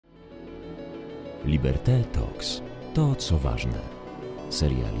Liberté Talks. To, co ważne.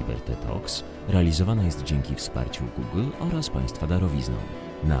 Seria Liberté Talks realizowana jest dzięki wsparciu Google oraz Państwa darowizną.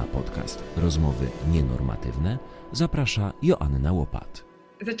 Na podcast Rozmowy NIEnormatywne zaprasza Joanna Łopat.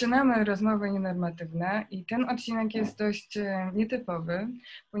 Zaczynamy rozmowy nienormatywne i ten odcinek jest dość nietypowy,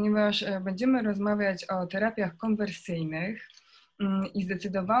 ponieważ będziemy rozmawiać o terapiach konwersyjnych i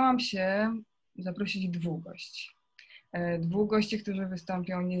zdecydowałam się zaprosić dwóch gości, którzy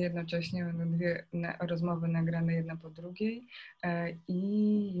wystąpią niejednocześnie, będą dwie rozmowy nagrane jedna po drugiej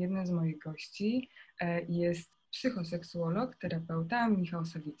i jeden z moich gości jest psychoseksuolog, terapeuta Michał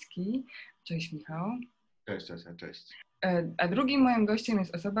Sawicki. Cześć Michał. Cześć. A drugim moim gościem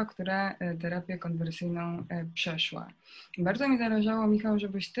jest osoba, która terapię konwersyjną przeszła. Bardzo mi zależało, Michał,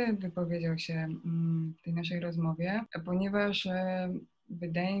 żebyś ty wypowiedział się w tej naszej rozmowie, ponieważ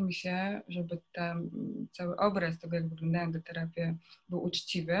wydaje mi się, żeby ten cały obraz tego, jak wyglądają te terapie, był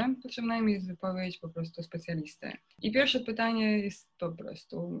uczciwy, potrzebna mi jest wypowiedź po prostu specjalisty. I pierwsze pytanie jest po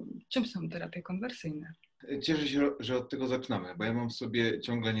prostu, czym są terapie konwersyjne? Cieszę się, że od tego zaczynamy, bo ja mam w sobie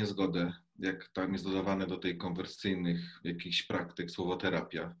ciągle niezgodę, jak tam jest dodawane do tej konwersyjnych jakichś praktyk słowo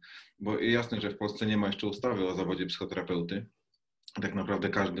terapia. Bo jasne, że w Polsce nie ma jeszcze ustawy o zawodzie psychoterapeuty. Tak naprawdę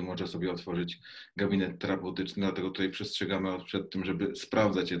każdy może sobie otworzyć gabinet terapeutyczny, dlatego tutaj przestrzegamy przed tym, żeby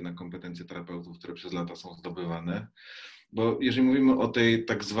sprawdzać jednak kompetencje terapeutów, które przez lata są zdobywane. Bo jeżeli mówimy o tej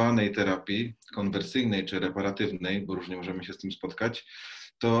tak zwanej terapii konwersyjnej czy reparatywnej, bo różnie możemy się z tym spotkać,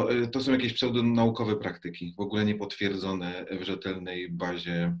 to są jakieś pseudonaukowe praktyki, w ogóle niepotwierdzone w rzetelnej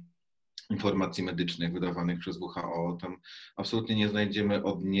bazie informacji medycznych wydawanych przez WHO. Tam absolutnie nie znajdziemy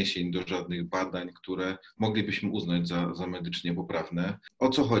odniesień do żadnych badań, które moglibyśmy uznać za medycznie poprawne. O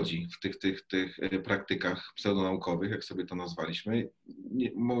co chodzi w tych praktykach pseudonaukowych, jak sobie to nazwaliśmy?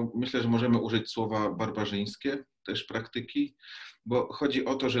 Myślę, że możemy użyć słowa barbarzyńskie też praktyki, bo chodzi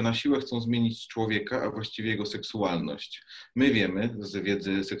o to, że na siłę chcą zmienić człowieka, a właściwie jego seksualność. My wiemy z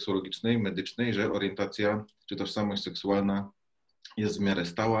wiedzy seksuologicznej, medycznej, że orientacja czy tożsamość seksualna jest w miarę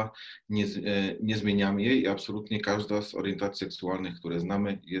stała, nie zmieniamy jej i absolutnie każda z orientacji seksualnych, które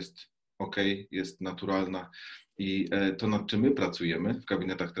znamy, jest okej, jest naturalna. I to, nad czym my pracujemy w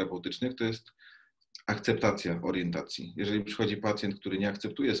gabinetach terapeutycznych, to jest akceptacja orientacji. Jeżeli przychodzi pacjent, który nie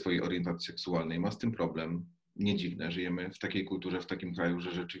akceptuje swojej orientacji seksualnej, ma z tym problem, nie dziwne, żyjemy w takiej kulturze, w takim kraju,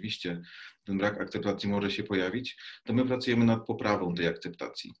 że rzeczywiście ten brak akceptacji może się pojawić, to my pracujemy nad poprawą tej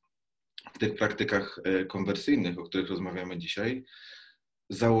akceptacji. W tych praktykach konwersyjnych, o których rozmawiamy dzisiaj,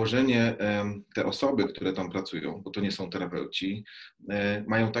 założenie te osoby, które tam pracują, bo to nie są terapeuci,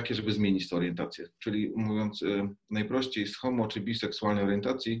 mają takie, żeby zmienić tę orientację. Czyli mówiąc najprościej, z homo czy biseksualnej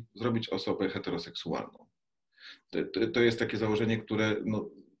orientacji zrobić osobę heteroseksualną. To jest takie założenie, które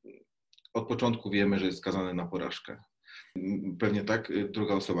od początku wiemy, że jest skazane na porażkę. Pewnie tak,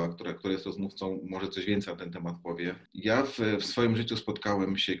 druga osoba, która jest rozmówcą, może coś więcej na ten temat powie. Ja w swoim życiu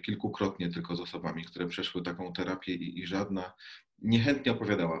spotkałem się kilkukrotnie tylko z osobami, które przeszły taką terapię i żadna niechętnie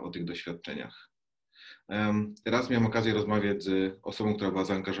opowiadała o tych doświadczeniach. Raz miałem okazję rozmawiać z osobą, która była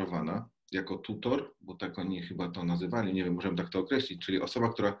zaangażowana jako tutor, bo tak oni chyba to nazywali, nie wiem, możemy tak to określić, czyli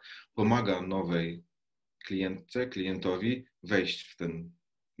osoba, która pomaga nowej klientowi wejść w ten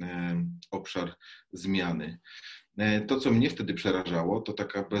obszar zmiany. To, co mnie wtedy przerażało, to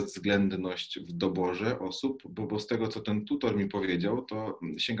taka bezwzględność w doborze osób, bo z tego, co ten tutor mi powiedział, to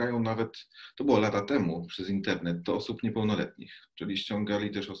sięgają nawet, to było lata temu, przez internet, do osób niepełnoletnich, czyli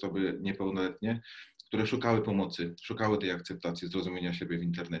ściągali też osoby niepełnoletnie, które szukały pomocy, szukały tej akceptacji, zrozumienia siebie w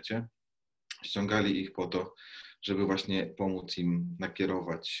internecie. Ściągali ich po to, żeby właśnie pomóc im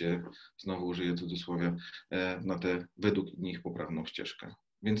nakierować się, znowu użyję cudzysłowia, na tę według nich poprawną ścieżkę.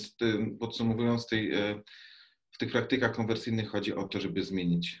 Więc podsumowując, w tych praktykach konwersyjnych chodzi o to, żeby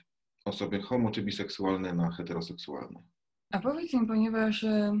zmienić osoby homo czy biseksualne na heteroseksualne. A powiedz mi, ponieważ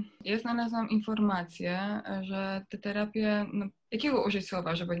ja znalazłam informację, że te terapie, jakiego użyć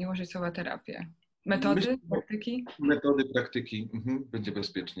słowa, żeby nie użyć słowa terapie? Metody, praktyki? Metody, praktyki, będzie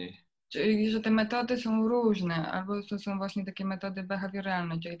bezpieczniej. Czyli, że te metody są różne, albo to są właśnie takie metody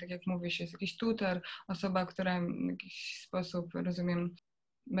behawioralne, czyli tak jak mówisz, jest jakiś tutor, osoba, która w jakiś sposób, rozumiem,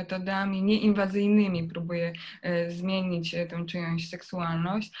 metodami nieinwazyjnymi próbuje zmienić tę czyjąś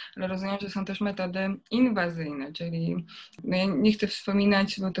seksualność, ale rozumiem, że są też metody inwazyjne, czyli ja nie chcę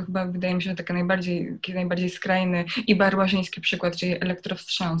wspominać, bo to chyba wydaje mi się, że taki najbardziej skrajny i barbarzyński przykład, czyli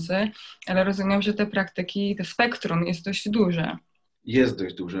elektrowstrząsy, ale rozumiem, że te praktyki, to spektrum jest dość duże. Jest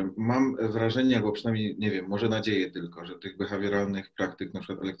dość duże. Mam wrażenie, albo przynajmniej, nie wiem, może nadzieję tylko, że tych behawioralnych praktyk, na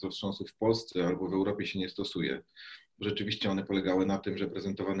przykład elektrowstrząsów w Polsce albo w Europie się nie stosuje. Rzeczywiście one polegały na tym, że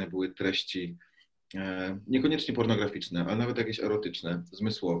prezentowane były treści niekoniecznie pornograficzne, ale nawet jakieś erotyczne,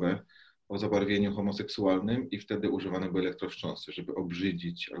 zmysłowe, o zabarwieniu homoseksualnym i wtedy używane były elektrowstrząsy, żeby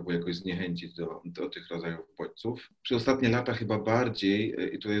obrzydzić albo jakoś zniechęcić do tych rodzajów bodźców. Przez ostatnie lata chyba bardziej,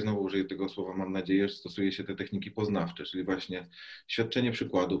 i tutaj znowu użyję tego słowa, mam nadzieję, że stosuje się te techniki poznawcze, czyli właśnie świadczenie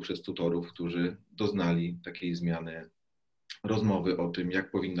przykładu przez tutorów, którzy doznali takiej zmiany, rozmowy o tym,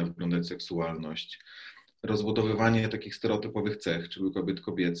 jak powinna wyglądać seksualność, rozbudowywanie takich stereotypowych cech, czyli u kobiet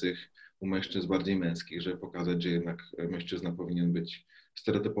kobiecych, u mężczyzn bardziej męskich, żeby pokazać, że jednak mężczyzna powinien być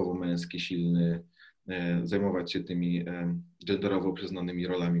stereotypowo męski, silny, zajmować się tymi genderowo przyznanymi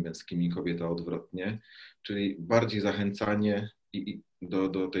rolami męskimi, kobieta odwrotnie, czyli bardziej zachęcanie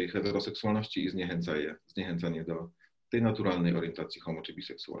do tej heteroseksualności i zniechęcanie do tej naturalnej orientacji homo czy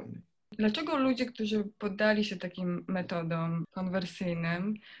biseksualnej. Dlaczego ludzie, którzy poddali się takim metodom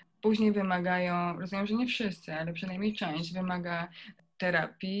konwersyjnym, później wymagają, rozumiem, że nie wszyscy, ale przynajmniej część wymaga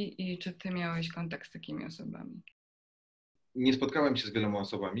terapii i czy ty miałeś kontakt z takimi osobami? Nie spotkałem się z wieloma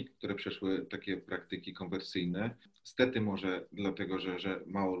osobami, które przeszły takie praktyki konwersyjne. Niestety może dlatego, że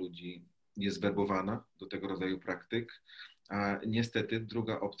mało ludzi jest werbowana do tego rodzaju praktyk. A niestety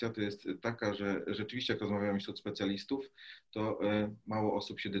druga opcja to jest taka, że rzeczywiście jak rozmawiamy wśród specjalistów, to mało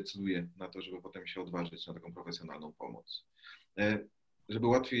osób się decyduje na to, żeby potem się odważyć na taką profesjonalną pomoc. Żeby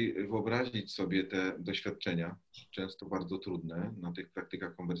łatwiej wyobrazić sobie te doświadczenia, często bardzo trudne na tych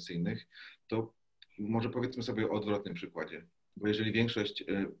praktykach konwersyjnych, to może powiedzmy sobie o odwrotnym przykładzie. Bo jeżeli większość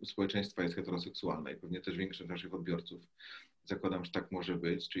społeczeństwa jest heteroseksualna i pewnie też większość naszych odbiorców, zakładam, że tak może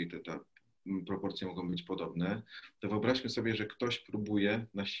być, czyli te proporcje mogą być podobne, to wyobraźmy sobie, że ktoś próbuje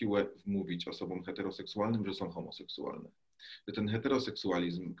na siłę wmówić osobom heteroseksualnym, że są homoseksualne. Że ten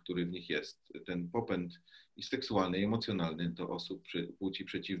heteroseksualizm, który w nich jest, ten popęd i seksualny, i emocjonalny do osób płci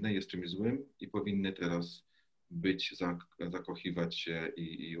przeciwnej jest czymś złym i powinny teraz zakochiwać się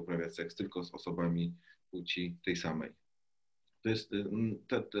i uprawiać seks tylko z osobami płci tej samej. To jest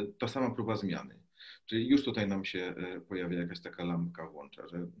ta sama próba zmiany. Czyli już tutaj nam się pojawia jakaś taka lampka włącza,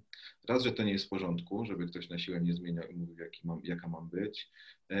 że raz, że to nie jest w porządku, żeby ktoś na siłę nie zmieniał i mówił, jaka mam być.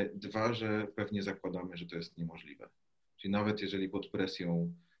 Dwa, że pewnie zakładamy, że to jest niemożliwe. Czyli nawet jeżeli pod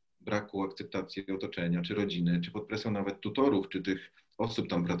presją braku akceptacji otoczenia, czy rodziny, czy pod presją nawet tutorów, czy tych osób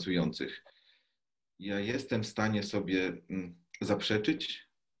tam pracujących, ja jestem w stanie sobie zaprzeczyć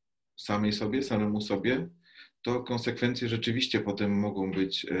samemu sobie, to konsekwencje rzeczywiście potem mogą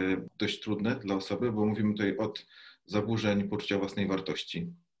być dość trudne dla osoby, bo mówimy tutaj od zaburzeń poczucia własnej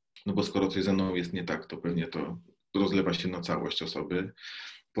wartości. No bo skoro coś ze mną jest nie tak, to pewnie to rozlewa się na całość osoby.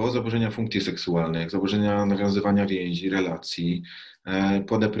 Po zaburzenia funkcji seksualnych, zaburzenia nawiązywania więzi, relacji,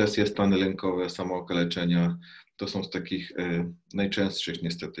 po depresję, stany lękowe, samookaleczenia. To są z takich najczęstszych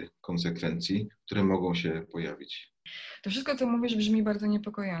niestety konsekwencji, które mogą się pojawić. To wszystko, co mówisz, brzmi bardzo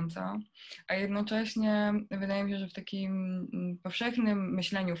niepokojąco, a jednocześnie wydaje mi się, że w takim powszechnym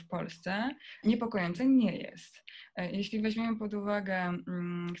myśleniu w Polsce niepokojące nie jest. Jeśli weźmiemy pod uwagę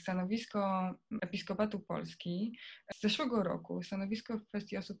stanowisko Episkopatu Polski z zeszłego roku, stanowisko w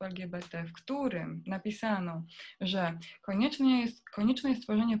kwestii osób LGBT, w którym napisano, że konieczne jest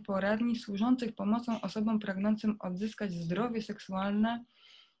tworzenie poradni służących pomocą osobom pragnącym odzyskać zdrowie seksualne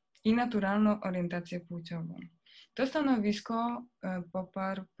i naturalną orientację płciową. To stanowisko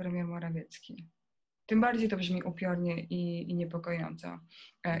poparł premier Morawiecki. Tym bardziej to brzmi upiornie i niepokojąco.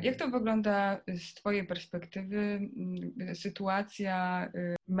 Jak to wygląda z twojej perspektywy sytuacja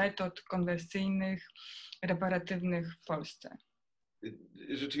metod konwersyjnych, reparatywnych w Polsce?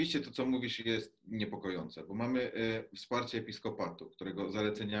 Rzeczywiście to, co mówisz, jest niepokojące, bo mamy wsparcie episkopatu, którego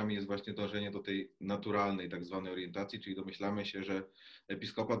zaleceniami jest właśnie dążenie do tej naturalnej tak zwanej orientacji, czyli domyślamy się, że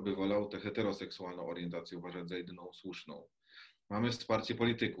episkopat by wolał tę heteroseksualną orientację uważać za jedyną słuszną. Mamy wsparcie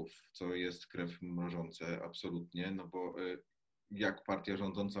polityków, co jest krew mrożące absolutnie, no bo jak partia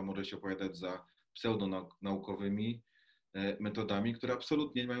rządząca może się opowiadać za pseudonaukowymi metodami, które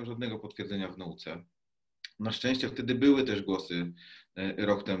absolutnie nie mają żadnego potwierdzenia w nauce. Na szczęście wtedy były też głosy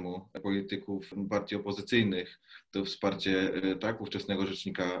rok temu polityków partii opozycyjnych, to wsparcie ówczesnego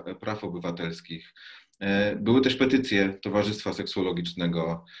Rzecznika Praw Obywatelskich. Były też petycje Towarzystwa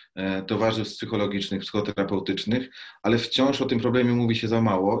Seksuologicznego, towarzystw psychologicznych, psychoterapeutycznych, ale wciąż o tym problemie mówi się za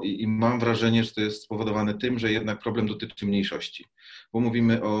mało i mam wrażenie, że to jest spowodowane tym, że jednak problem dotyczy mniejszości, bo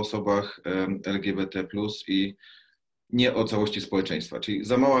mówimy o osobach LGBT+, i nie o całości społeczeństwa, czyli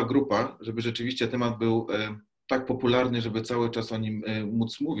za mała grupa, żeby rzeczywiście temat był tak popularny, żeby cały czas o nim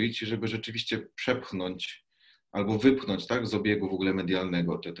móc mówić, żeby rzeczywiście przepchnąć albo wypchnąć z obiegu w ogóle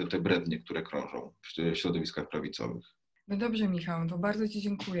medialnego te brednie, które krążą w środowiskach prawicowych. No dobrze, Michał, to bardzo Ci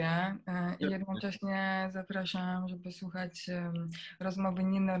dziękuję i jednocześnie zapraszam, żeby słuchać rozmowy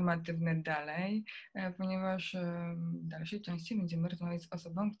nienormatywne dalej, ponieważ w dalszej części będziemy rozmawiać z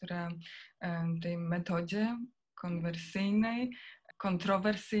osobą, która tej metodzie konwersyjnej,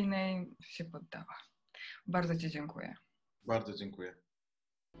 kontrowersyjnej się poddała. Bardzo Ci dziękuję. Bardzo dziękuję.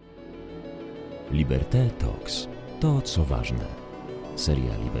 Liberté Talks. To, co ważne.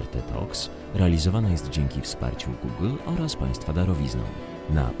 Seria Liberté Talks realizowana jest dzięki wsparciu Google oraz Państwa darowizną.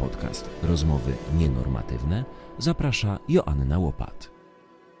 Na podcast Rozmowy NIEnormatywne zaprasza Joanna Łopat.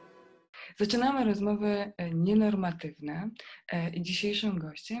 Zaczynamy rozmowy nienormatywne i dzisiejszym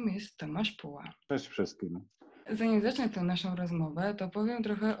gościem jest Tomasz Puła. Cześć wszystkim. Zanim zacznę tę naszą rozmowę, to powiem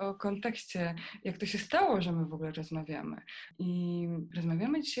trochę o kontekście, jak to się stało, że my w ogóle rozmawiamy. I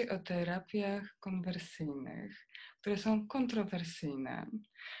rozmawiamy dzisiaj o terapiach konwersyjnych, które są kontrowersyjne.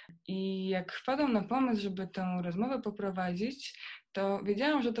 I jak wpadłam na pomysł, żeby tę rozmowę poprowadzić, to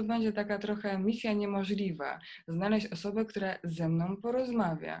wiedziałam, że to będzie taka trochę misja niemożliwa. Znaleźć osobę, która ze mną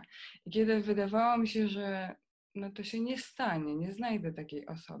porozmawia. I kiedy wydawało mi się, że to się nie stanie, nie znajdę takiej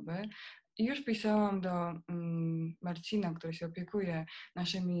osoby, i już pisałam do Marcina, który się opiekuje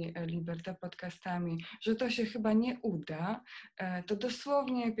naszymi Liberté podcastami, że to się chyba nie uda, to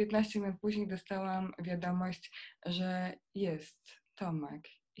dosłownie 15 minut później dostałam wiadomość, że jest Tomek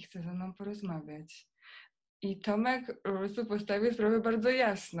i chce ze mną porozmawiać. I Tomek po prostu postawił sprawę bardzo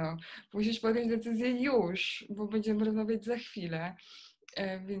jasno. Musisz podjąć decyzję już, bo będziemy rozmawiać za chwilę.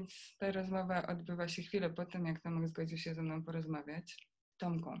 Więc ta rozmowa odbywa się chwilę po tym, jak Tomek zgodził się ze mną porozmawiać.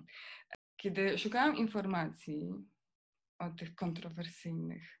 Tomku, kiedy szukałam informacji o tych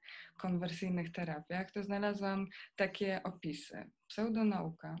konwersyjnych terapiach, to znalazłam takie opisy. Pseudo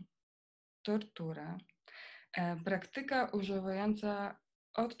nauka, tortura, praktyka używająca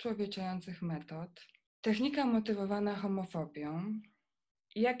odczłowieczających metod, technika motywowana homofobią.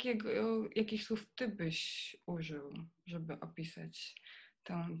 Jakich słów Ty byś użył, żeby opisać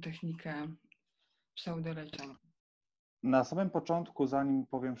tę technikę pseudoleczenia? Na samym początku, zanim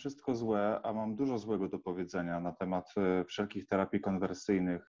powiem wszystko złe, a mam dużo złego do powiedzenia na temat wszelkich terapii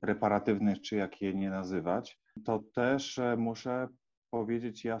konwersyjnych, reparatywnych, czy jak je nie nazywać, to też muszę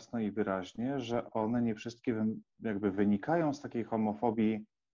powiedzieć jasno i wyraźnie, że one nie wszystkie jakby wynikają z takiej homofobii,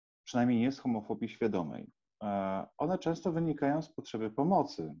 przynajmniej nie z homofobii świadomej. One często wynikają z potrzeby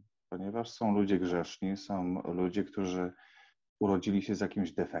pomocy, ponieważ są ludzie grzeszni, są ludzie, którzy urodzili się z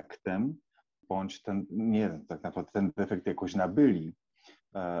jakimś defektem, bądź tak naprawdę ten defekt jakoś nabyli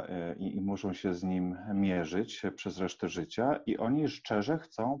i muszą się z nim mierzyć przez resztę życia i oni szczerze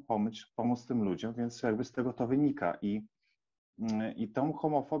chcą pomóc tym ludziom, więc jakby z tego to wynika. I tą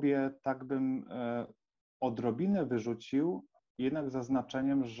homofobię tak bym odrobinę wyrzucił, jednak z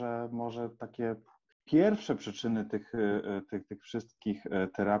zaznaczeniem, że może takie pierwsze przyczyny tych wszystkich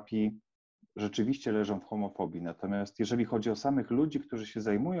terapii rzeczywiście leżą w homofobii. Natomiast jeżeli chodzi o samych ludzi, którzy się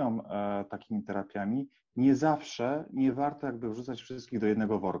zajmują takimi terapiami, nie warto jakby wrzucać wszystkich do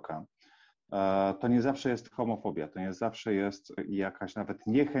jednego worka. To nie zawsze jest homofobia, to nie zawsze jest jakaś nawet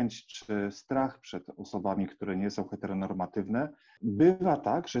niechęć czy strach przed osobami, które nie są heteronormatywne. Bywa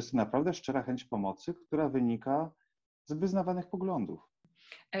tak, że jest to naprawdę szczera chęć pomocy, która wynika z wyznawanych poglądów.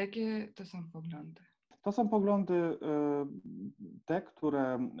 A jakie to są poglądy? To są poglądy te,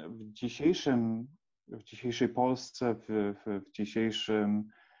 które w dzisiejszej Polsce, w dzisiejszym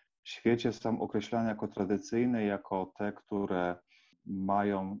świecie są określane jako tradycyjne, jako te, które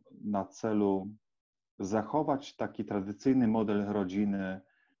mają na celu zachować taki tradycyjny model rodziny,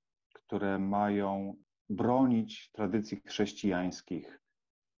 które mają bronić tradycji chrześcijańskich,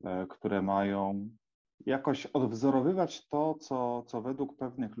 które mają jakoś odwzorowywać to, co według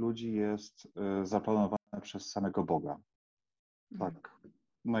pewnych ludzi jest zaplanowane przez samego Boga. Tak,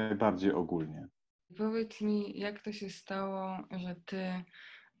 najbardziej ogólnie. Powiedz mi, jak to się stało, że Ty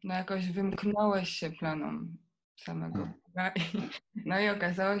jakoś wymknąłeś się planom samego Boga i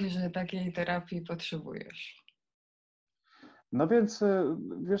okazało się, że takiej terapii potrzebujesz. No więc,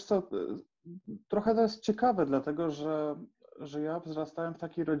 wiesz co, trochę to jest ciekawe, dlatego że ja wzrastałem w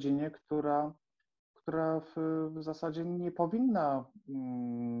takiej rodzinie, która w zasadzie nie powinna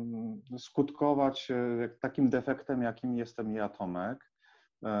skutkować takim defektem, jakim jestem ja, Tomek,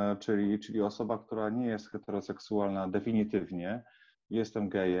 czyli osoba, która nie jest heteroseksualna definitywnie, jestem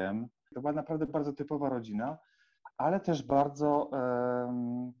gejem. To była naprawdę bardzo typowa rodzina, ale też bardzo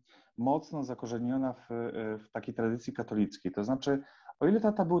mocno zakorzeniona w takiej tradycji katolickiej. To znaczy, o ile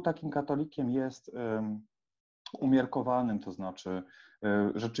tata był takim katolikiem, jest umiarkowanym, to znaczy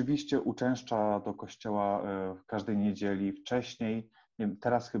rzeczywiście uczęszcza do kościoła każdej niedzieli. Wcześniej nie wiem,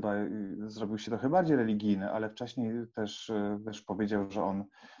 teraz chyba zrobił się trochę bardziej religijny, ale wcześniej też powiedział, że on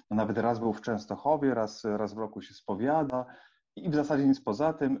nawet raz był w Częstochowie, raz w roku się spowiada i w zasadzie nic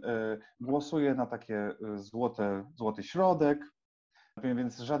poza tym. Głosuje na takie złoty środek,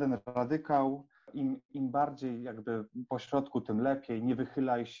 więc żaden radykał. Im bardziej jakby po środku, tym lepiej, nie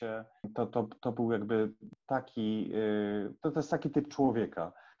wychylaj się. To był jakby taki, to jest taki typ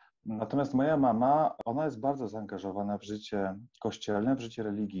człowieka. Natomiast moja mama, ona jest bardzo zaangażowana w życie kościelne, w życie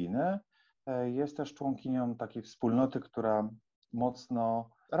religijne. Jest też członkinią takiej wspólnoty, która mocno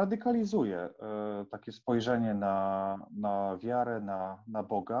radykalizuje takie spojrzenie na wiarę, na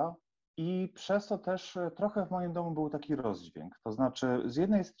Boga. I przez to też trochę w moim domu był taki rozdźwięk. To znaczy, z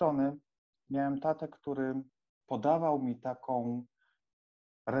jednej strony miałem tatę, który podawał mi taką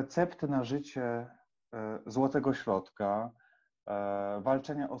receptę na życie złotego środka,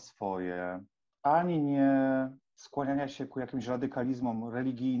 walczenia o swoje, ani nie skłaniania się ku jakimś radykalizmom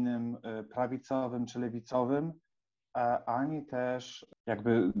religijnym, prawicowym czy lewicowym, ani też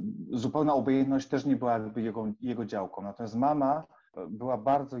jakby zupełna obojętność też nie była jakby jego działką. Natomiast mama była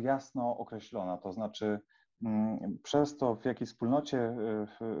bardzo jasno określona, to znaczy przez to, w jakiej wspólnocie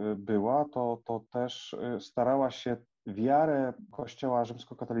była, to też starała się wiarę Kościoła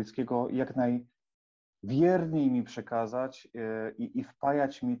rzymskokatolickiego jak najwierniej mi przekazać i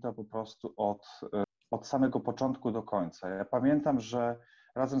wpajać mi to po prostu od samego początku do końca. Ja pamiętam, że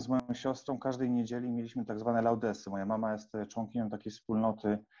razem z moją siostrą każdej niedzieli mieliśmy tak zwane laudesy. Moja mama jest członkinią takiej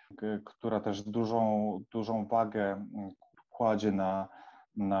wspólnoty, która też dużą wagę kładzie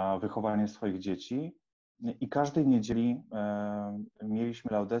na wychowanie swoich dzieci. I każdej niedzieli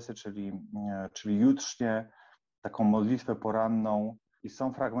mieliśmy laudesy, czyli jutrznie taką modlitwę poranną i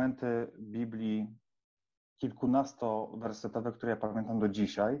są fragmenty Biblii kilkunastowersetowe, które ja pamiętam do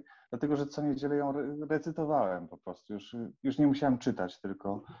dzisiaj, dlatego że co niedzielę ją recytowałem po prostu. Już nie musiałem czytać,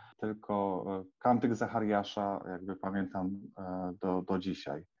 tylko kantyk Zachariasza jakby pamiętam do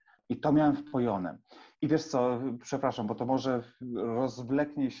dzisiaj. I to miałem wpojone. I wiesz co, przepraszam, bo to może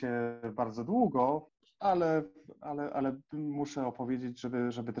rozwleknie się bardzo długo, ale muszę opowiedzieć,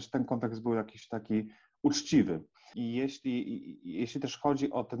 żeby też ten kontekst był jakiś taki uczciwy. I jeśli też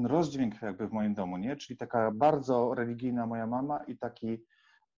chodzi o ten rozdźwięk jakby w moim domu, nie? Czyli taka bardzo religijna moja mama i taki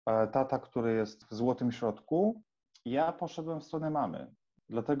tata, który jest w złotym środku, ja poszedłem w stronę mamy,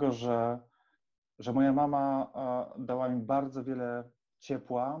 dlatego że moja mama dała mi bardzo wiele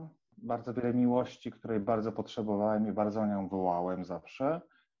ciepła, bardzo wiele miłości, której bardzo potrzebowałem i bardzo o nią wołałem zawsze.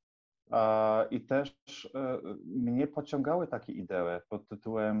 I też mnie pociągały takie idee pod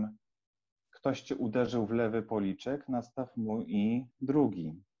tytułem ktoś cię uderzył w lewy policzek, nastaw mu i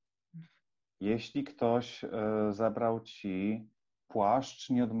drugi. Jeśli ktoś zabrał ci płaszcz,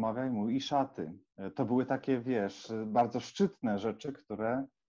 nie odmawiaj mu i szaty. To były takie, wiesz, bardzo szczytne rzeczy,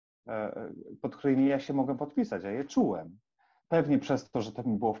 pod którymi ja się mogłem podpisać, ja je czułem. Pewnie przez to, że to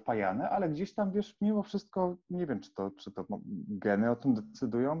mi było wpajane, ale gdzieś tam, wiesz, mimo wszystko, nie wiem, czy to geny o tym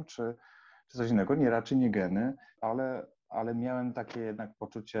decydują, czy coś innego. Nie, raczej nie geny, ale miałem takie jednak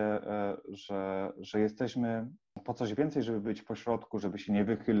poczucie, że jesteśmy po coś więcej, żeby być pośrodku, żeby się nie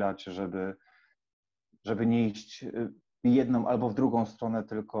wychylać, żeby nie iść w jedną albo w drugą stronę,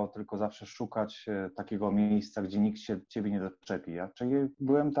 tylko zawsze szukać takiego miejsca, gdzie nikt się ciebie nie doczepi. Ja czyli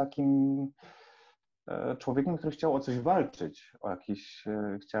byłem takim człowiekiem, który chciał o coś walczyć,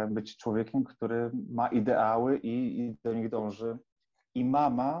 chciałem być człowiekiem, który ma ideały i do nich dąży. I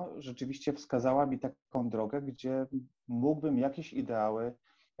mama rzeczywiście wskazała mi taką drogę, gdzie mógłbym jakieś ideały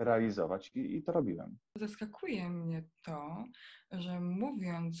realizować i to robiłem. Zaskakuje mnie to, że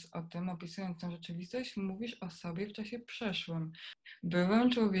mówiąc o tym, opisując tę rzeczywistość, mówisz o sobie w czasie przeszłym. Byłem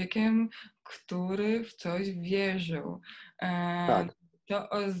człowiekiem, który w coś wierzył. Tak. To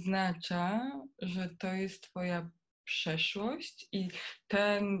oznacza, że to jest twoja przeszłość i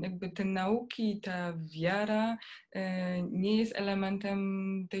te nauki, ta wiara nie jest elementem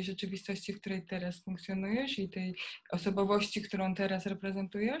tej rzeczywistości, w której teraz funkcjonujesz i tej osobowości, którą teraz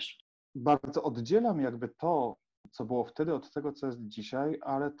reprezentujesz? Bardzo oddzielam jakby to, co było wtedy od tego, co jest dzisiaj,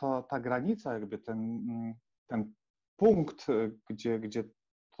 ale ta granica, jakby ten punkt, gdzie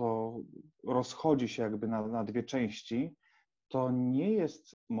to rozchodzi się jakby na dwie części, to nie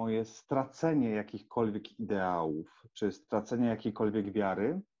jest moje stracenie jakichkolwiek ideałów, czy stracenie jakiejkolwiek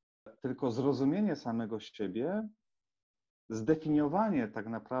wiary, tylko zrozumienie samego siebie, zdefiniowanie tak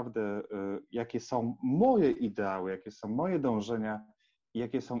naprawdę, jakie są moje ideały, jakie są moje dążenia,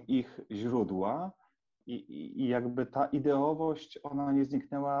 jakie są ich źródła i jakby ta ideowość, ona nie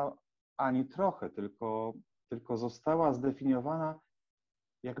zniknęła ani trochę, tylko została zdefiniowana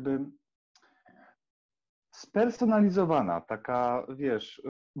jakby spersonalizowana, taka, wiesz,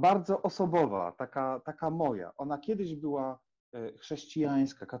 bardzo osobowa, taka moja. Ona kiedyś była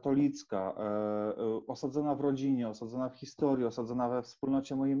chrześcijańska, katolicka, osadzona w rodzinie, osadzona w historii, osadzona we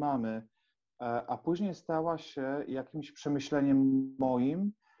wspólnocie mojej mamy, a później stała się jakimś przemyśleniem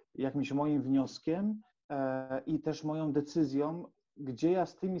moim, jakimś moim wnioskiem i też moją decyzją, gdzie ja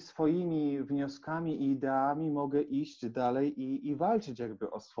z tymi swoimi wnioskami i ideami mogę iść dalej i walczyć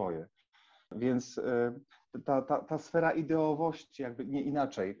jakby o swoje. Więc ta sfera ideowości, jakby nie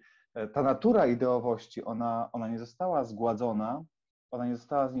inaczej, ta natura ideowości, ona nie została zgładzona, ona nie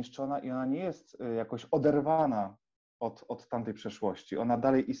została zniszczona i ona nie jest jakoś oderwana od tamtej przeszłości. Ona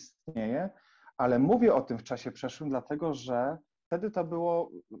dalej istnieje, ale mówię o tym w czasie przeszłym, dlatego że wtedy to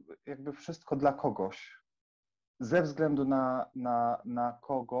było jakby wszystko dla kogoś, ze względu na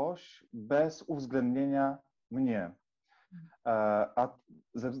kogoś, bez uwzględnienia mnie. A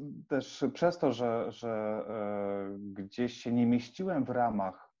też przez to, że gdzieś się nie mieściłem w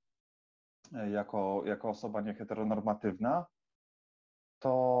ramach jako osoba nieheteronormatywna,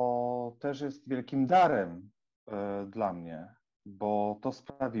 to też jest wielkim darem dla mnie, bo to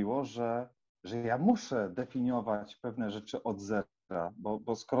sprawiło, że ja muszę definiować pewne rzeczy od zera,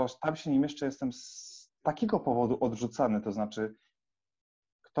 bo skoro tam się nie mieszczę, jestem z takiego powodu odrzucany, to znaczy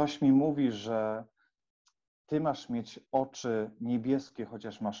ktoś mi mówi, że ty masz mieć oczy niebieskie,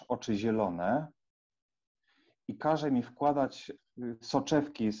 chociaż masz oczy zielone i każe mi wkładać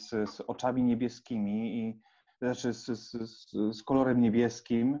soczewki z oczami niebieskimi, znaczy z kolorem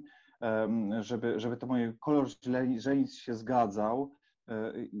niebieskim, żeby to mój kolor źrenic się zgadzał,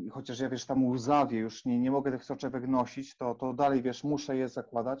 chociaż ja, wiesz, tam łzawię, już nie mogę tych soczewek nosić, to dalej, wiesz, muszę je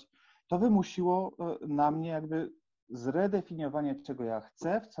zakładać. To wymusiło na mnie jakby zredefiniowanie, czego ja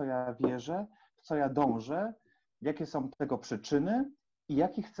chcę, w co ja wierzę, w co ja dążę, jakie są tego przyczyny i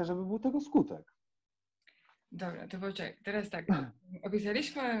jaki chcę, żeby był tego skutek. Dobra, to poczekaj. Teraz tak,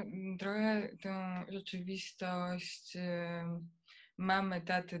 opisaliśmy trochę tę rzeczywistość mamy,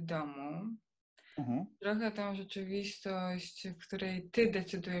 taty, domu. Trochę tę rzeczywistość, w której ty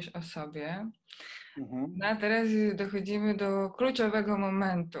decydujesz o sobie. No a teraz dochodzimy do kluczowego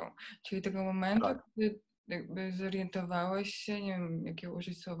momentu, czyli tego momentu, Tak. kiedy jakby zorientowałeś się, nie wiem jakie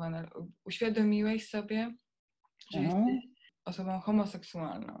użyć słowa, ale uświadomiłeś sobie, że jesteś osobą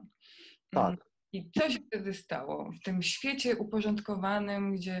homoseksualną. Tak. I co się wtedy stało? W tym świecie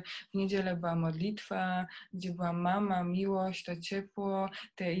uporządkowanym, gdzie w niedzielę była modlitwa, gdzie była mama, miłość, to ciepło,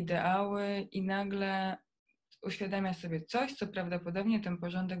 te ideały i nagle uświadamia sobie coś, co prawdopodobnie ten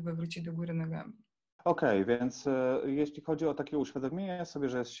porządek wywróci do góry nogami. Okej, więc jeśli chodzi o takie uświadomienie sobie,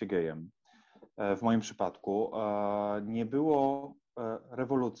 że jest się gejem, w moim przypadku nie było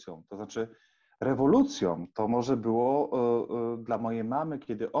rewolucją. To znaczy rewolucją to może było dla mojej mamy,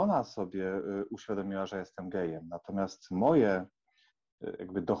 kiedy ona sobie uświadomiła, że jestem gejem. Natomiast moje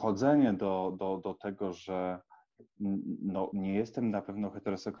jakby dochodzenie do tego, że no, nie jestem na pewno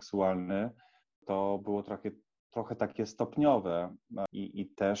heteroseksualny, to było trochę takie stopniowe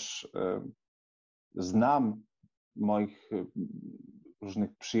i też znam moich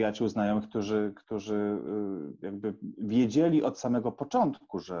różnych przyjaciół, znajomych, którzy jakby wiedzieli od samego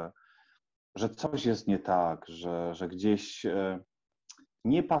początku, że coś jest nie tak, że gdzieś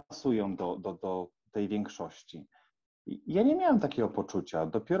nie pasują do tej większości. Ja nie miałem takiego poczucia.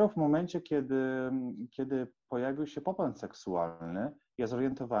 Dopiero w momencie, kiedy pojawił się popęd seksualny, ja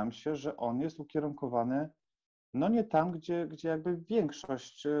zorientowałem się, że on jest ukierunkowany no nie tam, gdzie jakby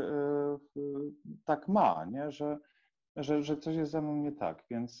większość tak ma, nie? Że coś jest ze mną nie tak.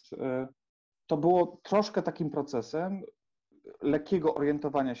 Więc to było troszkę takim procesem lekkiego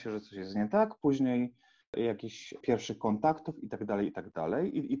orientowania się, że coś jest nie tak, później jakichś pierwszych kontaktów i tak dalej, i tak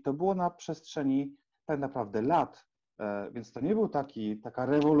dalej. I to było na przestrzeni tak naprawdę lat, więc to nie był taka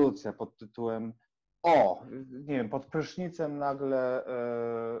rewolucja pod tytułem nie wiem, pod prysznicem nagle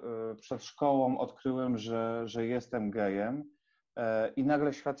przed szkołą odkryłem, że jestem gejem i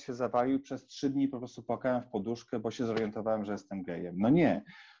nagle świat się zawalił. Przez 3 dni po prostu płakałem w poduszkę, bo się zorientowałem, że jestem gejem. No nie,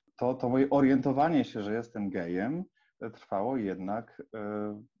 to moje orientowanie się, że jestem gejem, trwało jednak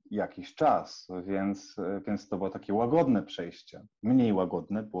jakiś czas, więc to było takie łagodne przejście. Mniej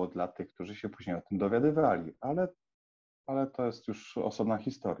łagodne było dla tych, którzy się później o tym dowiadywali, ale to jest już osobna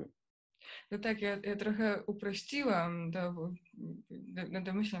historia. No tak, ja trochę uprościłam to, bo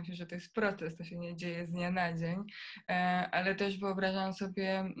domyślam się, że to jest proces, to się nie dzieje z dnia na dzień, ale też wyobrażam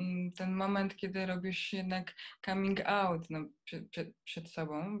sobie ten moment, kiedy robisz jednak coming out przed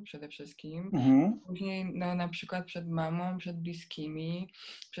sobą przede wszystkim, później no, na przykład przed mamą, przed bliskimi,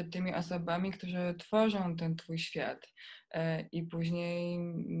 przed tymi osobami, którzy tworzą ten twój świat. I później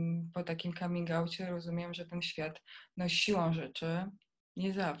po takim coming outie rozumiem, że ten świat no, siłą rzeczy,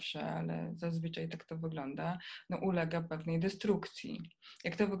 nie zawsze, ale zazwyczaj tak to wygląda, no ulega pewnej destrukcji.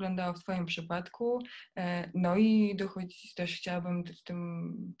 Jak to wyglądało w Twoim przypadku? No i też chciałabym z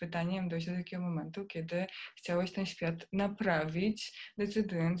tym pytaniem dojść do takiego momentu, kiedy chciałeś ten świat naprawić,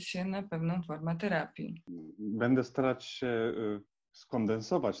 decydując się na pewną formę terapii. Będę starać się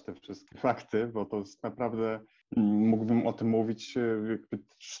skondensować te wszystkie fakty, bo to jest naprawdę, mógłbym o tym mówić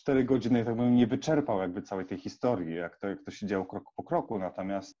 4 godziny, tak bym nie wyczerpał jakby całej tej historii, jak to się działo krok po kroku.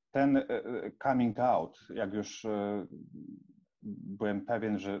 Natomiast ten coming out, jak już byłem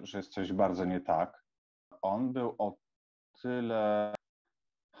pewien, że jest coś bardzo nie tak, on był o tyle,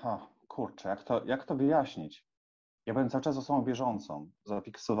 kurczę, jak to wyjaśnić? Ja byłem cały czas osobą wierzącą,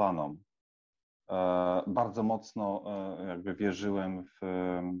 zafiksowaną. Bardzo mocno jakby wierzyłem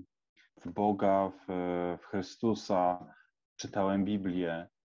w Boga, w Chrystusa, czytałem Biblię.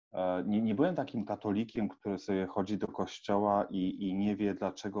 Nie byłem takim katolikiem, który sobie chodzi do kościoła i nie wie,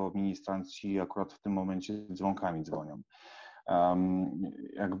 dlaczego ministranci akurat w tym momencie dzwonkami dzwonią.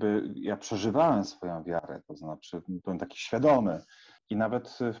 Jakby ja przeżywałem swoją wiarę, to znaczy byłem taki świadomy i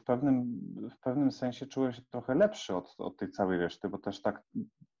nawet w pewnym sensie czułem się trochę lepszy od tej całej reszty, bo też tak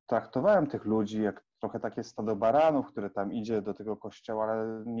traktowałem tych ludzi jak trochę takie stado baranów, które tam idzie do tego kościoła,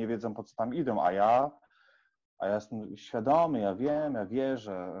 ale nie wiedzą, po co tam idą, a ja jestem świadomy, ja wiem, ja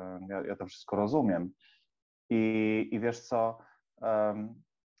wierzę, ja to wszystko rozumiem. I wiesz co,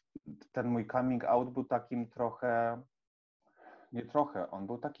 ten mój coming out był takim trochę, nie trochę,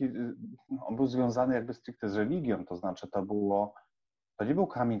 on był związany jakby stricte z religią, to znaczy to nie był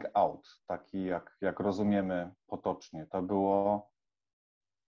coming out taki, jak rozumiemy potocznie, to było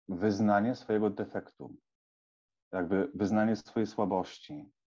wyznanie swojego defektu, jakby wyznanie swojej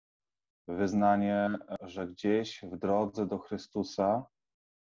słabości, wyznanie, że gdzieś w drodze do Chrystusa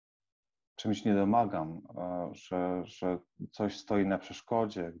czymś nie domagam, że coś stoi na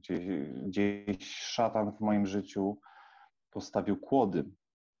przeszkodzie, gdzieś szatan w moim życiu postawił kłody.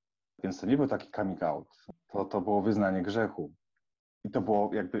 Więc to nie był taki coming out, to było wyznanie grzechu. I to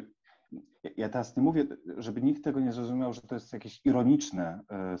było jakby, ja teraz nie mówię, żeby nikt tego nie zrozumiał, że to jest jakieś ironiczne,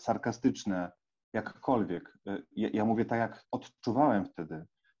 sarkastyczne, jakkolwiek. Ja mówię tak, jak odczuwałem wtedy.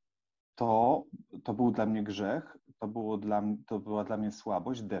 To był dla mnie grzech, to była dla mnie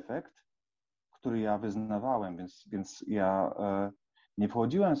słabość, defekt, który ja wyznawałem, więc ja nie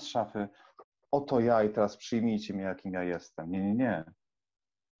wchodziłem z szafy, oto ja i teraz przyjmijcie mnie, jakim ja jestem. Nie.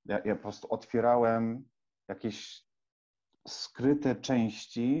 Ja po prostu otwierałem jakieś skryte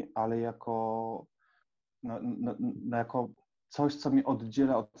części, ale jako coś, co mnie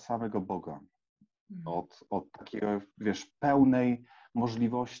oddziela od samego Boga. Od takiego, wiesz, pełnej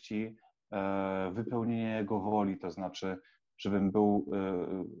możliwości wypełnienia Jego woli, to znaczy, żebym był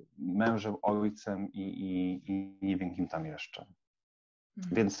mężem, ojcem i nie wiem kim tam jeszcze.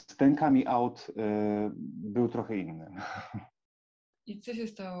 Więc ten coming out był trochę inny. I co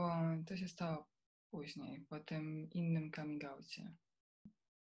się stało później, po tym innym coming outie?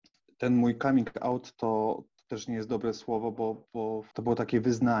 Ten mój coming out to też nie jest dobre słowo, bo to było takie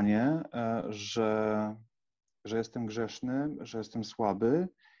wyznanie, że jestem grzeszny, że jestem słaby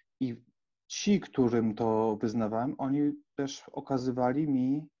i ci, którym to wyznawałem, oni też okazywali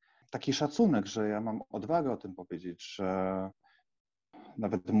mi taki szacunek, że ja mam odwagę o tym powiedzieć, że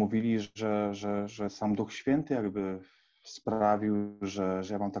nawet mówili, że sam Duch Święty jakby sprawił, że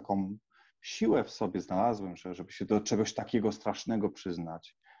ja mam taką siłę w sobie znalazłem, żeby się do czegoś takiego strasznego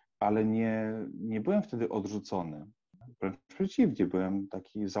przyznać, ale nie byłem wtedy odrzucony. Wręcz przeciwnie, byłem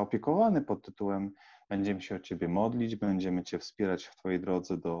taki zaopiekowany pod tytułem będziemy się o Ciebie modlić, będziemy Cię wspierać w Twojej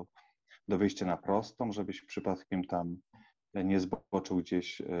drodze do wyjścia na prostą, żebyś przypadkiem tam nie zboczył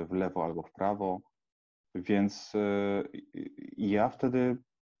gdzieś w lewo albo w prawo. Więc ja wtedy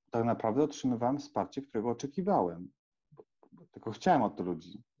tak naprawdę otrzymywałem wsparcie, którego oczekiwałem. Tylko chciałem od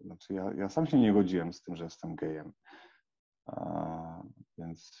ludzi. Znaczy ja sam się nie godziłem z tym, że jestem gejem.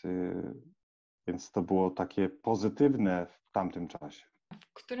 Więc to było takie pozytywne w tamtym czasie.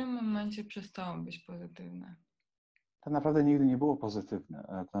 W którym momencie przestało być pozytywne? Tak naprawdę nigdy nie było pozytywne.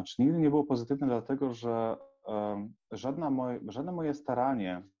 To znaczy nigdy nie było pozytywne, dlatego że żadne moje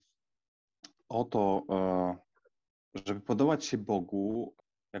staranie o to, żeby podobać się Bogu,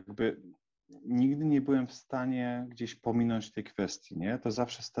 jakby nigdy nie byłem w stanie gdzieś pominąć tej kwestii, nie? To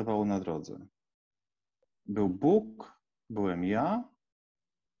zawsze stawało na drodze. Był Bóg, byłem ja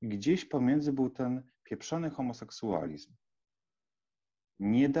i gdzieś pomiędzy był ten pieprzony homoseksualizm.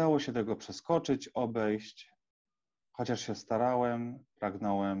 Nie dało się tego przeskoczyć, obejść, chociaż się starałem,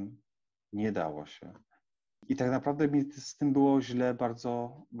 pragnąłem, nie dało się. I tak naprawdę mi z tym było źle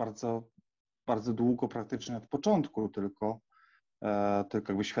bardzo, bardzo, bardzo długo, praktycznie od początku, tylko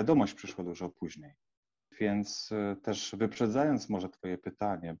jakby świadomość przyszła dużo później. Więc też wyprzedzając może Twoje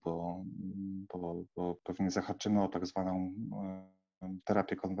pytanie, bo pewnie zahaczymy o tak zwaną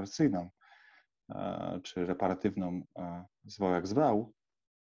terapię konwersyjną, czy reparatywną, zwał jak zwał,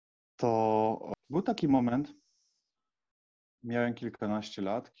 to był taki moment, miałem kilkanaście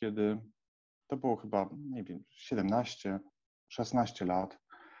lat, kiedy to było chyba, nie wiem, 17, 16 lat,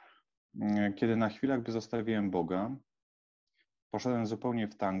 kiedy na chwilę jakby zostawiłem Boga. Poszedłem zupełnie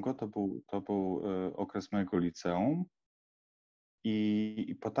w tango, to był okres mojego liceum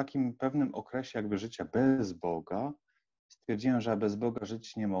i po takim pewnym okresie jakby życia bez Boga stwierdziłem, że ja bez Boga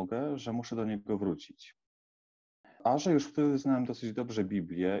żyć nie mogę, że muszę do Niego wrócić. A że już wtedy znałem dosyć dobrze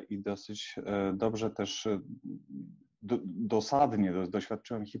Biblię i dosyć dobrze też dosadnie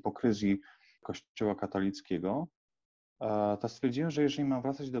doświadczyłem hipokryzji Kościoła katolickiego, to stwierdziłem, że jeżeli mam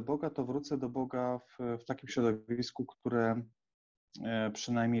wracać do Boga, to wrócę do Boga w takim środowisku, które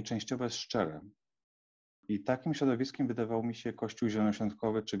przynajmniej częściowo jest szczere. I takim środowiskiem wydawał mi się Kościół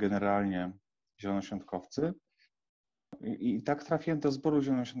zielonoświątkowy, czy generalnie zielonoświątkowcy. I tak trafiłem do zboru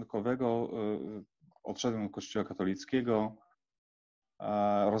zielonoświątkowego, odszedłem do Kościoła katolickiego,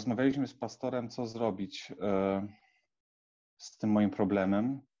 rozmawialiśmy z pastorem, co zrobić z tym moim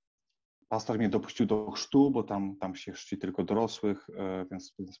problemem. Pastor mnie dopuścił do chrztu, bo tam się chrzci tylko dorosłych,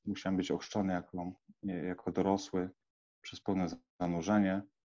 więc musiałem być ochrzczony jako dorosły przez pełne zanurzenie.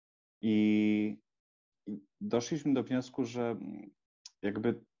 I doszliśmy do wniosku, że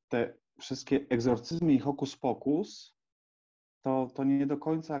jakby te wszystkie egzorcyzmy i hokus pokus to nie do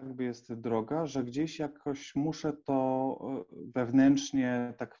końca jakby jest droga, że gdzieś jakoś muszę to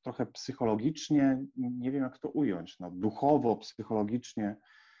wewnętrznie, tak trochę psychologicznie, nie wiem jak to ująć, no, duchowo, psychologicznie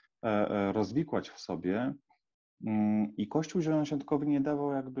rozwikłać w sobie. I Kościół zielonoświątkowy nie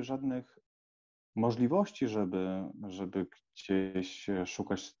dawał jakby żadnych możliwości, żeby gdzieś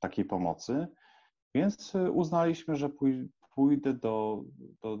szukać takiej pomocy, więc uznaliśmy, że pójdę do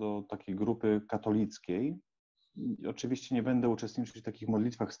takiej grupy katolickiej. I oczywiście nie będę uczestniczyć w takich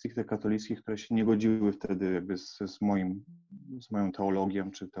modlitwach stricte katolickich, które się nie godziły wtedy jakby z moją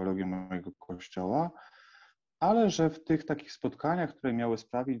teologią, czy teologią mojego kościoła, ale że w tych takich spotkaniach, które miały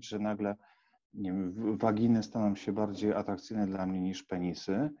sprawić, że nagle, nie wiem, waginy staną się bardziej atrakcyjne dla mnie niż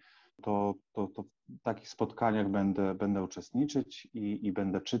penisy, to w takich spotkaniach będę uczestniczyć i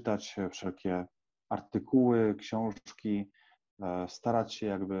będę czytać wszelkie artykuły, książki, starać się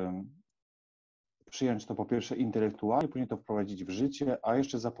jakby przyjąć to po pierwsze intelektualnie, później to wprowadzić w życie, a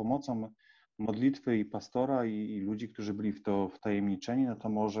jeszcze za pomocą modlitwy i pastora i ludzi, którzy byli w to wtajemniczeni, no to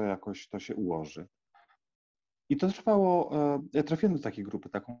może jakoś to się ułoży. I to trwało, ja trafiłem do takiej grupy,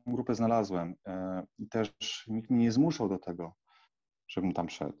 taką grupę znalazłem i też nikt mnie nie zmuszał do tego, żebym tam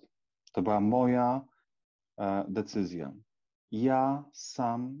szedł. To była moja decyzja. Ja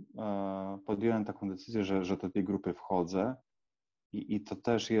sam podjąłem taką decyzję, że do tej grupy wchodzę i to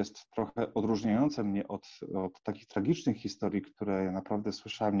też jest trochę odróżniające mnie od takich tragicznych historii, które ja naprawdę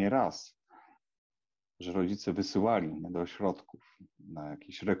słyszałem nieraz, że rodzice wysyłali mnie do ośrodków na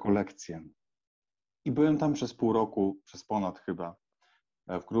jakieś rekolekcje. I byłem tam przez pół roku, przez ponad chyba,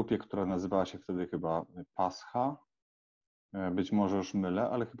 w grupie, która nazywała się wtedy chyba Pascha. Być może już mylę,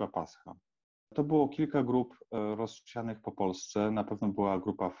 ale chyba Pascha. To było kilka grup rozsianych po Polsce. Na pewno była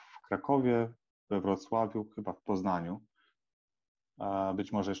grupa w Krakowie, we Wrocławiu, chyba w Poznaniu,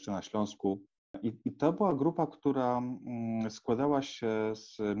 być może jeszcze na Śląsku. I to była grupa, która składała się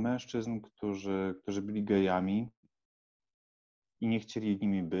z mężczyzn, którzy byli gejami i nie chcieli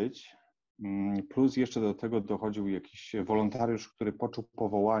nimi być. Plus jeszcze do tego dochodził jakiś wolontariusz, który poczuł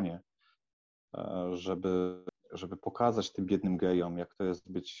powołanie, żeby pokazać tym biednym gejom, jak to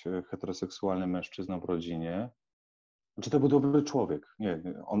jest być heteroseksualnym mężczyzną w rodzinie. Znaczy to był dobry człowiek. Nie,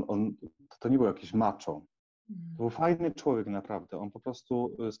 to nie był jakiś macho. To był fajny człowiek naprawdę. On po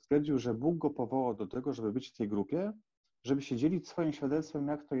prostu stwierdził, że Bóg go powołał do tego, żeby być w tej grupie, żeby się dzielić swoim świadectwem,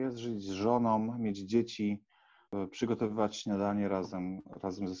 jak to jest żyć z żoną, mieć dzieci, przygotowywać śniadanie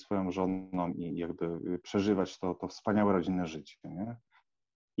razem ze swoją żoną i jakby przeżywać to wspaniałe rodzinne życie, nie?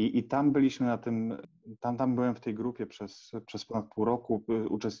 I tam byliśmy na tym, tam byłem w tej grupie przez ponad pół roku,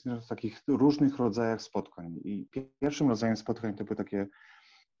 uczestnicząc w takich różnych rodzajach spotkań. I pierwszym rodzajem spotkań to były takie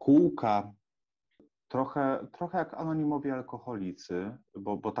kółka, trochę jak anonimowi alkoholicy,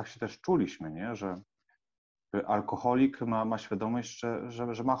 bo tak się też czuliśmy, nie? Że alkoholik ma świadomość,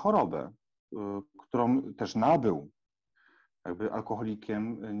 że ma chorobę, którą też nabył. Jakby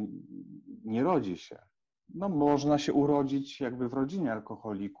alkoholikiem nie rodzi się. No, można się urodzić jakby w rodzinie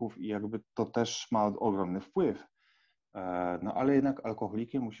alkoholików i jakby to też ma ogromny wpływ. No ale jednak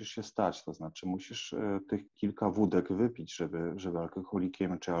alkoholikiem musisz się stać, to znaczy musisz tych kilka wódek wypić, żeby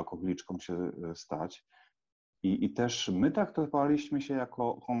alkoholikiem czy alkoholiczką się stać. I też my traktowaliśmy się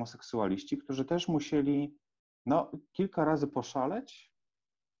jako homoseksualiści, którzy też musieli kilka razy poszaleć,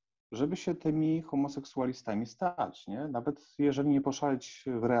 żeby się tymi homoseksualistami stać, nie? Nawet jeżeli nie poszaleć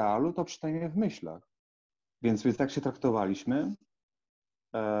w realu, to przynajmniej w myślach. Więc tak się traktowaliśmy.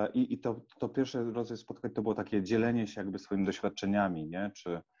 I to pierwszy rodzaj spotkań to było takie dzielenie się jakby swoimi doświadczeniami, nie?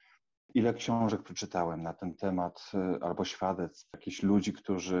 Czy ile książek przeczytałem na ten temat, albo świadectw jakichś ludzi,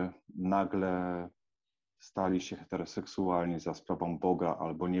 którzy nagle stali się heteroseksualni za sprawą Boga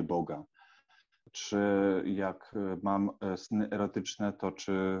albo nie Boga. Czy jak mam sny erotyczne, to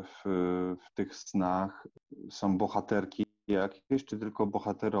czy w tych snach są bohaterki jakieś, czy tylko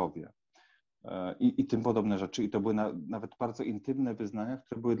bohaterowie. I tym podobne rzeczy. I to były nawet bardzo intymne wyznania,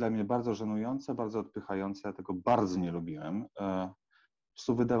 które były dla mnie bardzo żenujące, bardzo odpychające. Ja tego bardzo nie lubiłem. Po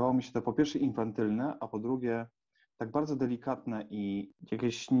prostu wydawało mi się to po pierwsze infantylne, a po drugie tak bardzo delikatne i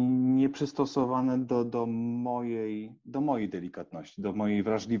jakieś nieprzystosowane do mojej delikatności, do mojej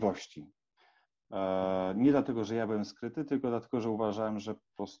wrażliwości. Nie dlatego, że ja byłem skryty, tylko dlatego, że uważałem, że po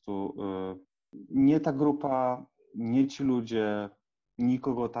prostu nie ta grupa, nie ci ludzie,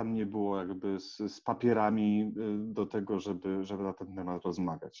 nikogo tam nie było jakby z papierami do tego, żeby na ten temat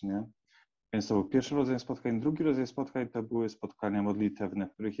rozmawiać, nie? Więc to był pierwszy rodzaj spotkań. Drugi rodzaj spotkań to były spotkania modlitewne,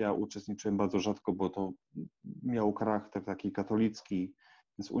 w których ja uczestniczyłem bardzo rzadko, bo to miało charakter taki katolicki,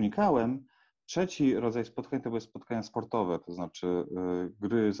 więc unikałem. Trzeci rodzaj spotkań to były spotkania sportowe, to znaczy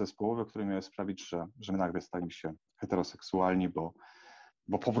gry zespołowe, które miały sprawić, że my nagle staniemy się heteroseksualni, bo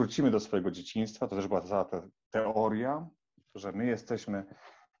powrócimy do swojego dzieciństwa. To też była cała ta teoria, że my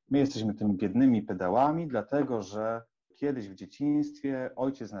jesteśmy tymi biednymi pedałami, dlatego że kiedyś w dzieciństwie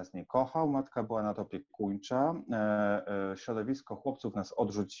ojciec nas nie kochał, matka była nadopiekuńcza, środowisko chłopców nas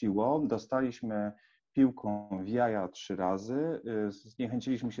odrzuciło, dostaliśmy piłką w jaja 3 razy,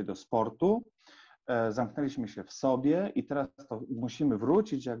 zniechęciliśmy się do sportu, zamknęliśmy się w sobie i teraz to musimy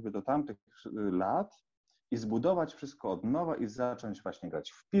wrócić jakby do tamtych lat i zbudować wszystko od nowa i zacząć właśnie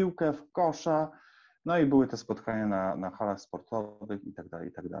grać w piłkę, w kosza. No i były te spotkania na halach sportowych i tak dalej,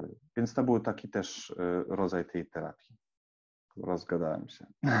 i tak dalej. Więc to był taki też rodzaj tej terapii. Rozgadałem się.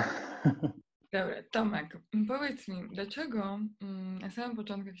 Dobra, Tomek, powiedz mi, dlaczego na samym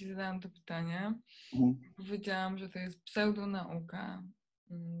początku, jak Ci zadałam to pytanie, powiedziałam, że to jest pseudonauka,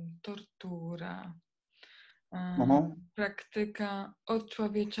 tortura, praktyka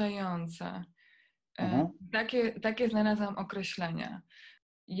odczłowieczająca. Takie znalazłam określenia.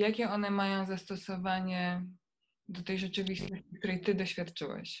 Jakie one mają zastosowanie do tej rzeczywistości, której Ty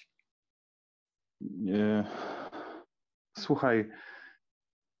doświadczyłeś? Słuchaj,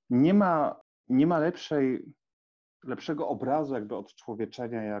 nie ma lepszego obrazu jakby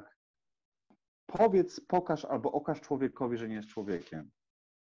odczłowieczenia, jak powiedz, pokaż albo okaż człowiekowi, że nie jest człowiekiem.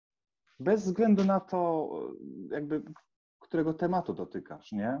 Bez względu na to, jakby którego tematu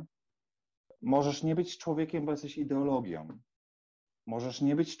dotykasz, nie? Możesz nie być człowiekiem, bo jesteś ideologią. Możesz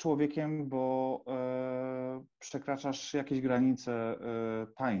nie być człowiekiem, bo przekraczasz jakieś granice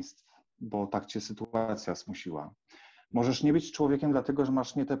państw, bo tak cię sytuacja zmusiła. Możesz nie być człowiekiem dlatego, że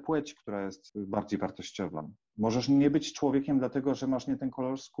masz nie tę płeć, która jest bardziej wartościowa. Możesz nie być człowiekiem dlatego, że masz nie ten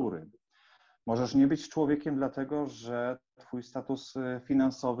kolor skóry. Możesz nie być człowiekiem dlatego, że twój status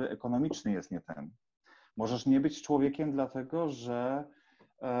finansowy, ekonomiczny jest nie ten. Możesz nie być człowiekiem dlatego, że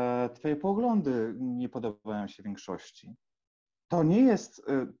twoje poglądy nie podobają się większości. To nie jest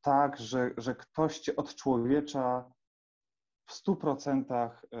tak, że ktoś cię odczłowiecza w 100%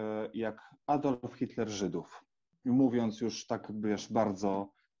 jak Adolf Hitler Żydów. Mówiąc już tak, wiesz,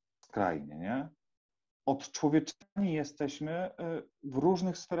 bardzo skrajnie, nie? Odczłowieczeni jesteśmy w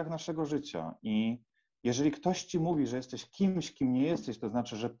różnych sferach naszego życia i jeżeli ktoś ci mówi, że jesteś kimś, kim nie jesteś, to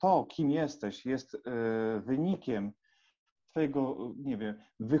znaczy, że to, kim jesteś, jest wynikiem twojego, nie wiem,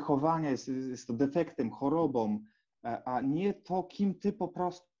 wychowania, jest to defektem, chorobą, a nie to, kim ty po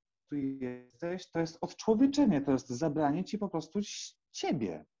prostu jesteś, to jest odczłowieczenie, to jest zabranie ci po prostu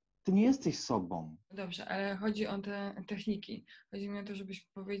ciebie. Ty nie jesteś sobą. Dobrze, ale chodzi o te techniki. Chodzi mi o to, żebyś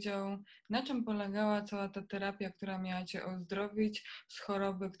powiedział, na czym polegała cała ta terapia, która miała cię ozdrowić z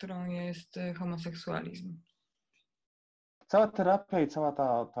choroby, którą jest homoseksualizm. cała terapia i cała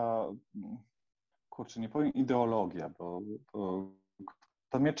ta kurczę, nie powiem ideologia, bo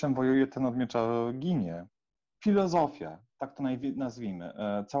to mieczem wojuje, ten od miecza ginie. Filozofia, tak to nazwijmy.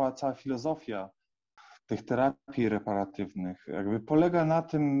 Cała filozofia tych terapii reparatywnych jakby polega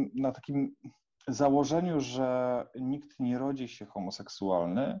na takim założeniu, że nikt nie rodzi się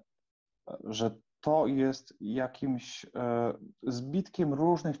homoseksualny, że to jest jakimś zbitkiem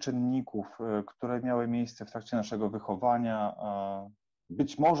różnych czynników, które miały miejsce w trakcie naszego wychowania,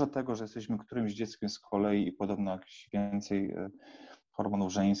 być może tego, że jesteśmy którymś dzieckiem z kolei i podobno jakieś więcej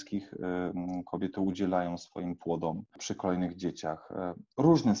hormonów żeńskich kobiety udzielają swoim płodom przy kolejnych dzieciach.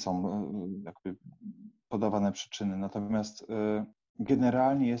 Różne są jakby podawane przyczyny, natomiast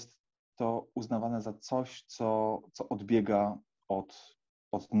generalnie jest to uznawane za coś, co odbiega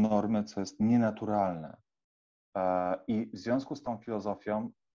od normy, co jest nienaturalne. I w związku z tą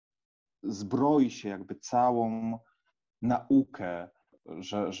filozofią zbroi się jakby całą naukę,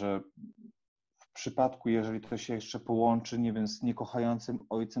 że w przypadku, jeżeli to się jeszcze połączy, nie wiem, z niekochającym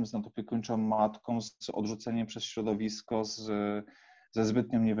ojcem, z nadopiekuńczą matką, z odrzuceniem przez środowisko, ze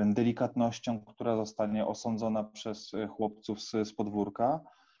zbytnią, nie wiem, delikatnością, która zostanie osądzona przez chłopców z podwórka,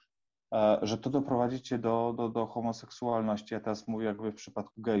 że to doprowadzi cię do homoseksualności. Ja teraz mówię jakby w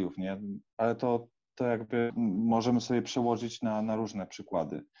przypadku gejów, nie? Ale to jakby możemy sobie przełożyć na różne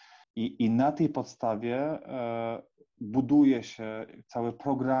przykłady. I na tej podstawie buduje się całe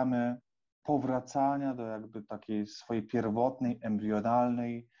programy powracania do jakby takiej swojej pierwotnej,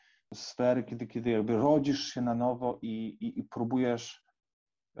 embrionalnej sfery, kiedy jakby rodzisz się na nowo i próbujesz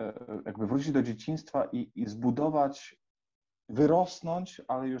jakby wrócić do dzieciństwa i zbudować, wyrosnąć,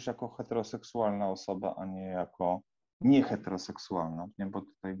 ale już jako heteroseksualna osoba, a nie jako nieheteroseksualna, nie? Bo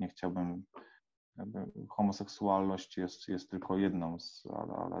tutaj nie chciałbym, jakby homoseksualność jest tylko jedną,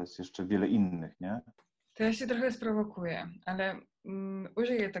 ale jest jeszcze wiele innych, nie? To ja się trochę sprowokuję, ale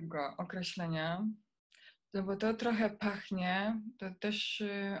użyję tego określenia, no bo to trochę pachnie, to też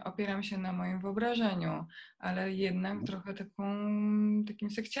opieram się na moim wyobrażeniu, ale jednak trochę takim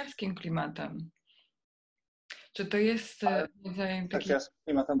sekciarskim klimatem. Czy to jest rodzaj taki... Sekciarskim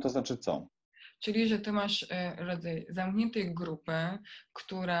klimatem to znaczy co? Czyli, że ty masz rodzaj zamkniętej grupy,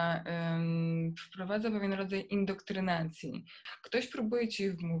 która wprowadza pewien rodzaj indoktrynacji. Ktoś próbuje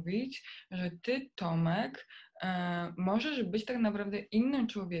ci wmówić, że ty, Tomek, możesz być tak naprawdę innym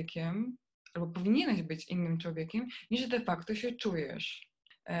człowiekiem, albo powinieneś być innym człowiekiem, niż de facto się czujesz.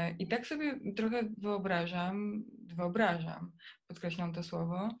 I tak sobie trochę wyobrażam, podkreślam to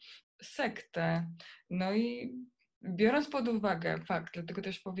słowo, sektę. No i biorąc pod uwagę fakt, dlatego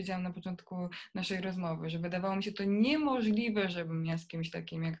też powiedziałam na początku naszej rozmowy, że wydawało mi się to niemożliwe, żebym ja z kimś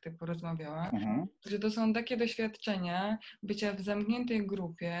takim jak ty porozmawiała, że to są takie doświadczenia bycia w zamkniętej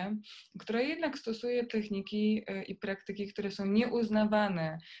grupie, która jednak stosuje techniki i praktyki, które są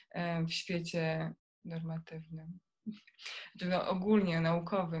nieuznawane w świecie normatywnym. Czy no ogólnie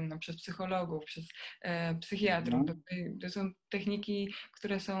naukowym, no, przez psychologów, przez psychiatrów. To są techniki,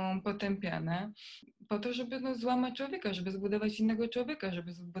 które są potępiane po to, żeby złamać człowieka, żeby zbudować innego człowieka,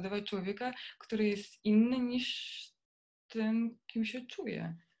 żeby zbudować człowieka, który jest inny niż tym, kim się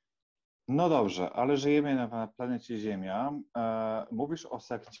czuje. No dobrze, ale żyjemy na planecie Ziemia. Mówisz o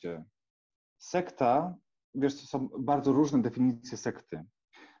sekcie. Sekta, wiesz, to są bardzo różne definicje sekty.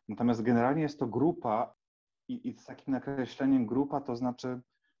 Natomiast generalnie jest to grupa i z takim nakreśleniem grupa to znaczy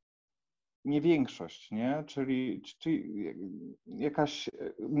nie większość, nie? Czyli jakaś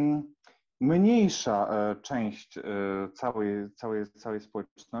mniejsza część całej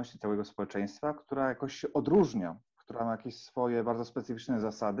społeczności, całego społeczeństwa, która jakoś się odróżnia, która ma jakieś swoje bardzo specyficzne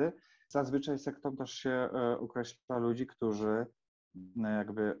zasady. Zazwyczaj sektą też się określa ludzi, którzy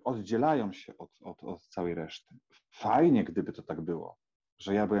jakby oddzielają się od całej reszty. Fajnie, gdyby to tak było,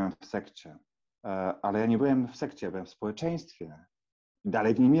 że ja byłem w sekcie, ale ja nie byłem w sekcie, ja byłem w społeczeństwie i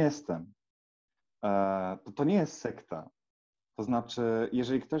dalej w nim jestem. To nie jest sekta. To znaczy,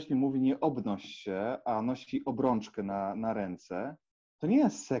 jeżeli ktoś mi mówi nie obnoś się, a nosi obrączkę na ręce, to nie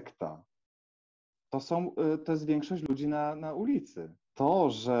jest sekta. To jest większość ludzi na ulicy. To,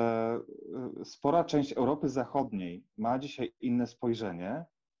 że spora część Europy Zachodniej ma dzisiaj inne spojrzenie,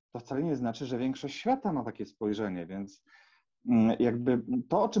 to wcale nie znaczy, że większość świata ma takie spojrzenie, więc jakby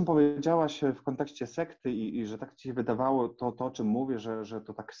to, o czym powiedziałaś w kontekście sekty i że tak ci się wydawało, to o czym mówię, że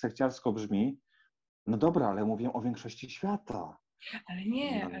to tak sekciarsko brzmi, no dobra, ale mówię o większości świata. Ale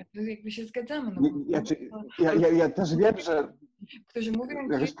nie, ale to jakby się zgadzamy. No ja też wiem, że którzy mówią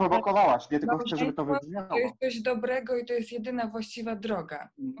jakby ci, sprowokowałaś, nie tylko chcę, żeby to to wybrzmiało. jest coś dobrego i to jest jedyna właściwa droga.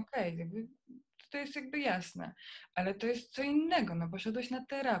 Okej, jakby to jest jakby jasne, ale to jest co innego, no poszedłeś na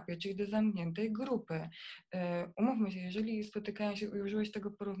terapię, czyli do zamkniętej grupy. Umówmy się, jeżeli spotykają się, użyłeś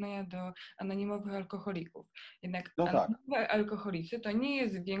tego porównania do anonimowych alkoholików, jednak No tak. anonimowi alkoholicy to nie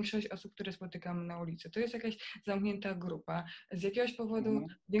jest większość osób, które spotykamy na ulicy, to jest jakaś zamknięta grupa, z jakiegoś powodu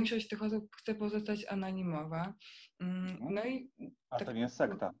większość tych osób chce pozostać anonimowa, no i A tak, to nie jest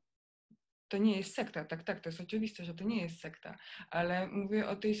sekta. to nie jest sekta, tak, to jest oczywiste, że to nie jest sekta, ale mówię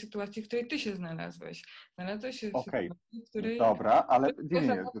o tej sytuacji, w której ty się znalazłeś. Znalazłeś się w sytuacji, w której Dobra, ale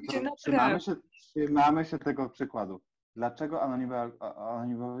trzymamy się tego przykładu. Dlaczego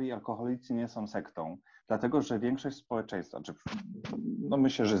anonimowi alkoholicy nie są sektą? Dlatego, że większość społeczeństwa, no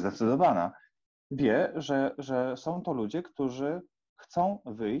myślę, że zdecydowana, wie, że są to ludzie, którzy chcą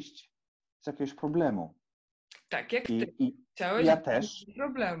wyjść z jakiegoś problemu. Tak jak ty. Chciałeś wyjść z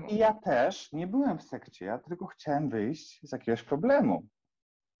problemu. I ja też nie byłem w sekcie, ja tylko chciałem wyjść z jakiegoś problemu.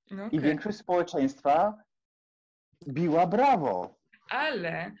 No I większość społeczeństwa biła brawo.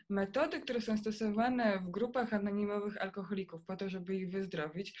 Ale metody, które są stosowane w grupach anonimowych alkoholików po to, żeby ich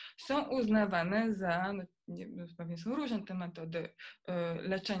wyzdrowić, są uznawane za, pewnie są różne te metody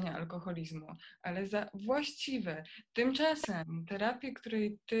leczenia alkoholizmu, ale za właściwe. Tymczasem terapia,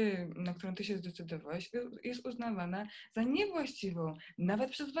 na którą ty się zdecydowałeś, jest uznawana za niewłaściwą,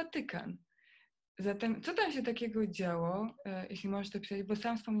 nawet przez Watykan. Zatem co tam się takiego działo, jeśli możesz to pisać, bo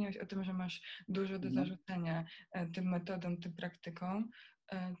sam wspomniałeś o tym, że masz dużo do zarzucenia tym metodom, tym praktykom,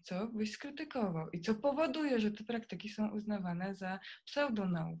 co byś skrytykował i co powoduje, że te praktyki są uznawane za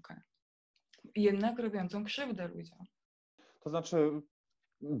pseudonaukę, jednak robiącą krzywdę ludziom. To znaczy,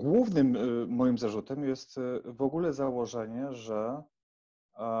 głównym moim zarzutem jest w ogóle założenie, że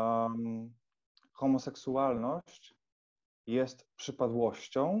homoseksualność jest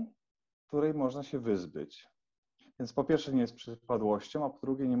przypadłością, której można się wyzbyć. Więc po pierwsze nie jest przypadłością, a po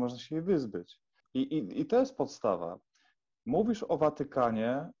drugie nie można się jej wyzbyć. I to jest podstawa. Mówisz o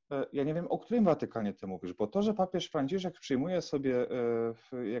Watykanie, ja nie wiem, o którym Watykanie ty mówisz, bo to, że papież Franciszek przyjmuje sobie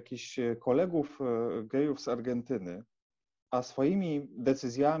jakichś kolegów gejów z Argentyny, a swoimi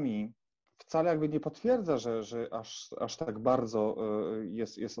decyzjami wcale jakby nie potwierdza, że aż tak bardzo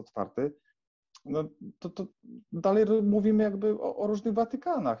jest otwarty, no to dalej mówimy jakby o różnych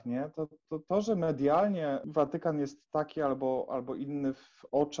Watykanach, nie? To, że medialnie Watykan jest taki albo inny w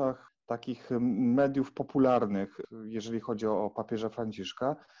oczach takich mediów popularnych, jeżeli chodzi o papieża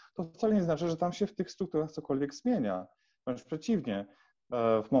Franciszka, to wcale nie znaczy, że tam się w tych strukturach cokolwiek zmienia. Wręcz przeciwnie.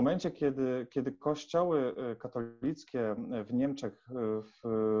 W momencie, kiedy kościoły katolickie w Niemczech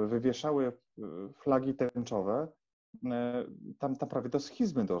wywieszały flagi tęczowe, tam prawie do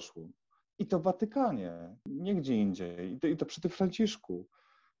schizmy doszło. I to w Watykanie, nie gdzie indziej. I to przy tym Franciszku.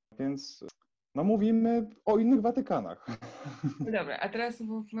 Więc no mówimy o innych Watykanach. Dobra, a teraz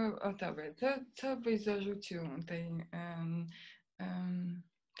mówmy o tobie. Co byś zarzucił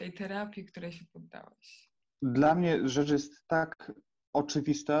tej terapii, której się poddałeś? Dla mnie rzecz jest tak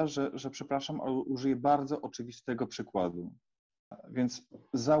oczywista, że przepraszam, ale użyję bardzo oczywistego przykładu. Więc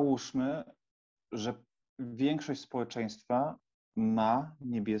załóżmy, że większość społeczeństwa ma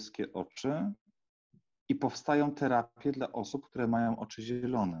niebieskie oczy i powstają terapie dla osób, które mają oczy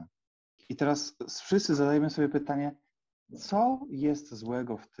zielone. I teraz wszyscy zadajemy sobie pytanie, co jest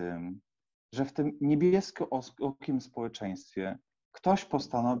złego w tym, że w tym niebieskookim społeczeństwie ktoś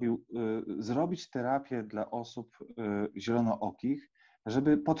postanowił zrobić terapię dla osób zielonookich,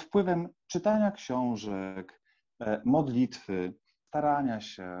 żeby pod wpływem czytania książek, modlitwy, starania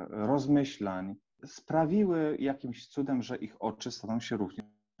się, rozmyślań sprawiły jakimś cudem, że ich oczy staną się również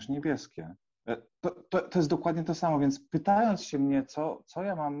niebieskie. To jest dokładnie to samo, więc pytając się mnie, co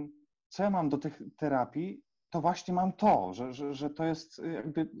ja mam do tych terapii, to właśnie mam to, że to jest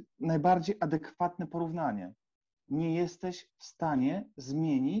jakby najbardziej adekwatne porównanie. Nie jesteś w stanie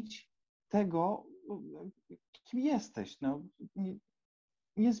zmienić tego, kim jesteś. No,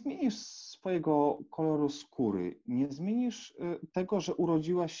 nie zmienisz swojego koloru skóry, nie zmienisz tego, że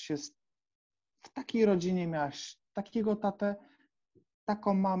urodziłaś się w takiej rodzinie, miałaś takiego tatę,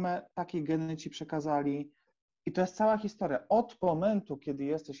 taką mamę, takie geny ci przekazali. I to jest cała historia. Od momentu, kiedy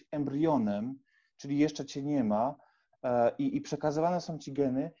jesteś embrionem, czyli jeszcze cię nie ma i przekazywane są ci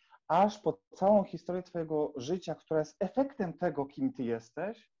geny, aż po całą historię twojego życia, która jest efektem tego, kim ty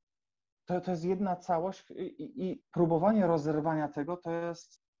jesteś, to jest jedna całość i próbowanie rozerwania tego to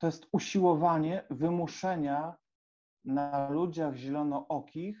jest usiłowanie wymuszenia na ludziach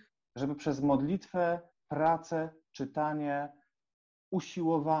zielonookich, żeby przez modlitwę, pracę, czytanie,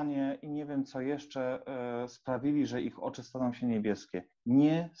 usiłowanie i nie wiem co jeszcze sprawili, że ich oczy staną się niebieskie.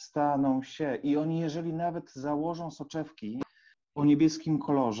 Nie staną się. I oni, jeżeli nawet założą soczewki o niebieskim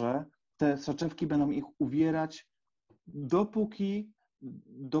kolorze, te soczewki będą ich uwierać,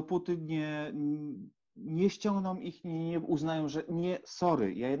 dopóty nie ściągną ich, nie uznają, że nie,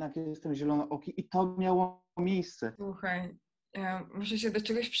 sorry, ja jednak jestem zielonooki i to miało miejsce. Słuchaj, ja muszę się do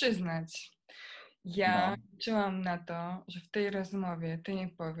czegoś przyznać. Ja liczyłam na to, że w tej rozmowie ty mi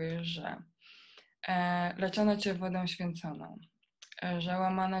powiesz, że leczono cię wodą święconą, że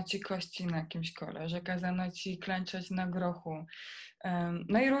łamano ci kości na jakimś kole, że kazano ci klęczeć na grochu.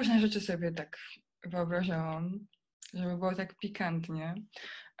 No i różne rzeczy sobie tak wyobrażałam, żeby było tak pikantnie.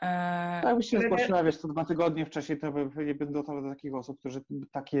 Jakbyś się zgłosiła, wiesz, co 2 tygodnie wcześniej, to nie bym dotarł do takich osób, którzy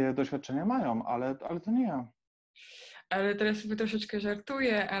takie doświadczenia mają, ale to nie ja. Ale teraz sobie troszeczkę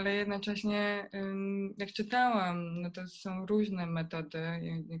żartuję, ale jednocześnie jak czytałam, no to są różne metody,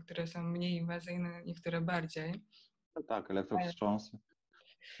 niektóre są mniej inwazyjne, niektóre bardziej. No tak, elektrowstrząsy.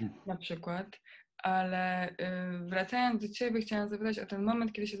 Na przykład. Ale wracając do ciebie, chciałam zapytać o ten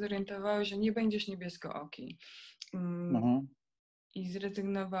moment, kiedy się zorientowałeś, że nie będziesz niebieskooki. I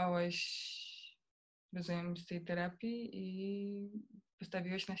zrezygnowałeś, rozumiem, z tej terapii i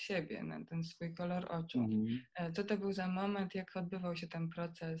postawiłeś na siebie, na ten swój kolor oczu. Co to był za moment, jak odbywał się ten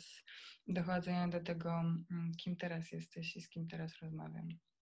proces dochodzenia do tego, kim teraz jesteś i z kim teraz rozmawiam?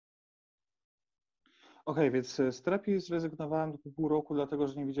 Okej, więc z terapii zrezygnowałem po pół roku, dlatego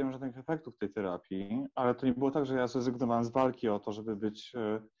że nie widziałem żadnych efektów tej terapii, ale to nie było tak, że ja zrezygnowałem z walki o to, żeby być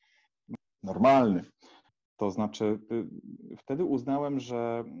normalny. To znaczy, wtedy uznałem,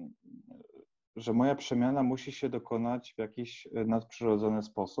 że moja przemiana musi się dokonać w jakiś nadprzyrodzony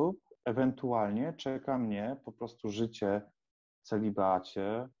sposób. Ewentualnie czeka mnie po prostu życie w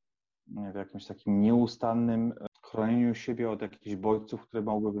celibacie, w jakimś takim nieustannym chronieniu siebie od jakichś bodźców, które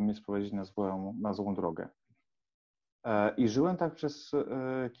mogłyby mnie sprowadzić na złą drogę. I żyłem tak przez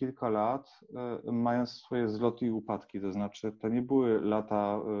kilka lat, mając swoje zloty i upadki. To znaczy, to nie były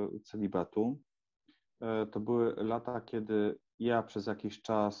lata celibatu, to były lata, kiedy ja przez jakiś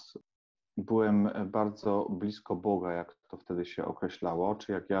czas byłem bardzo blisko Boga, jak to wtedy się określało,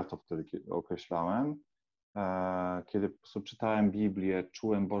 czy jak ja to wtedy określałem. Kiedy po prostu czytałem Biblię,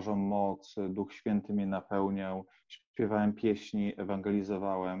 czułem Bożą moc, Duch Święty mnie napełniał, śpiewałem pieśni,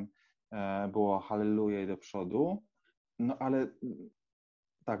 ewangelizowałem, było halleluja i do przodu. No ale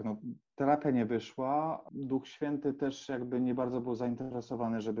tak, no terapia nie wyszła, Duch Święty też jakby nie bardzo był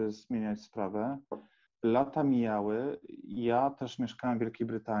zainteresowany, żeby zmieniać sprawę. Lata mijały, ja też mieszkałem w Wielkiej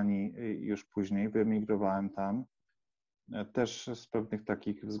Brytanii już później, wyemigrowałem tam. Też z pewnych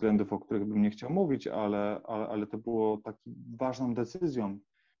takich względów, o których bym nie chciał mówić, ale to było taką ważną decyzją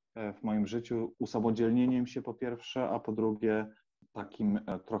w moim życiu, usamodzielnieniem się po pierwsze, a po drugie takim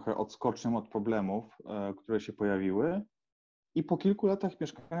trochę odskocznym od problemów, które się pojawiły. I po kilku latach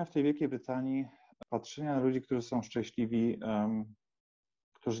mieszkania w tej Wielkiej Brytanii, patrzenia na ludzi, którzy są szczęśliwi,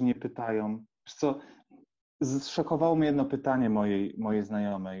 którzy nie pytają. Wiesz co, zszokowało mnie jedno pytanie mojej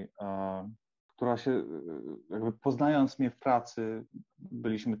znajomej, która się, jakby poznając mnie w pracy,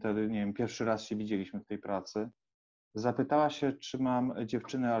 byliśmy wtedy, nie wiem, pierwszy raz się widzieliśmy w tej pracy, zapytała się, czy mam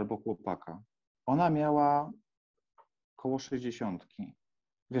dziewczynę albo chłopaka. Ona miała koło 60.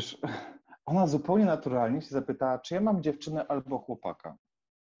 Wiesz, ona zupełnie naturalnie się zapytała, czy ja mam dziewczynę albo chłopaka.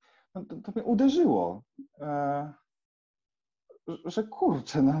 No, to mnie uderzyło, że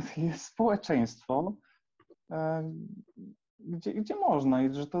kurczę, no, jest społeczeństwo, gdzie można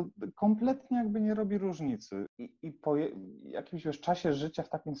i że to kompletnie jakby nie robi różnicy. I po jakimś już czasie życia w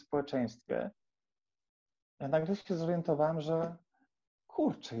takim społeczeństwie ja nagle się zorientowałem, że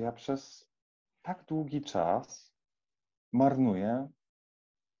kurczę, ja przez tak długi czas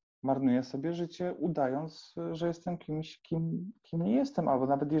marnuję sobie życie, udając, że jestem kimś, kim nie jestem, albo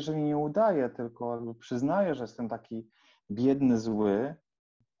nawet jeżeli nie udaję, tylko jakby przyznaję, że jestem taki biedny, zły,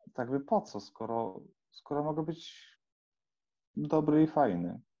 tak by po co, skoro mogę być dobry i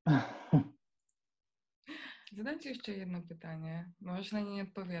fajny. Zadam ci jeszcze jedno pytanie. Możesz na nie nie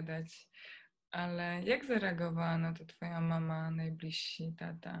odpowiadać, ale jak zareagowała na to twoja mama, najbliżsi,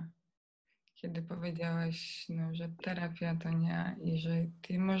 tata, kiedy powiedziałeś, no, że terapia to nie i że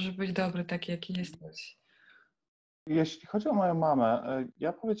ty możesz być dobry taki, jaki jesteś? Jeśli chodzi o moją mamę,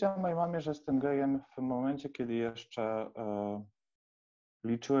 ja powiedziałem mojej mamie, że jestem gejem w momencie, kiedy jeszcze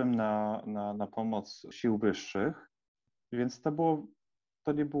liczyłem na pomoc sił wyższych, więc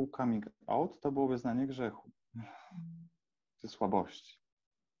to nie był coming out, to było wyznanie grzechu, czy słabości.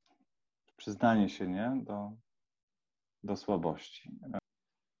 Przyznanie się, nie, do słabości.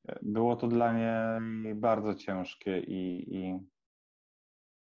 Było to dla niej bardzo ciężkie i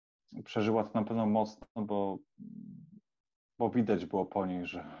przeżyła to na pewno mocno, bo widać było po niej,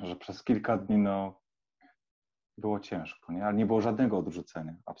 że przez kilka dni było ciężko, nie? Ale nie było żadnego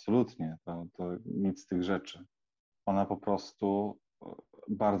odrzucenia, absolutnie, to nic z tych rzeczy. Ona po prostu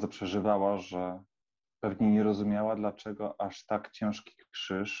bardzo przeżywała, że pewnie nie rozumiała, dlaczego aż tak ciężki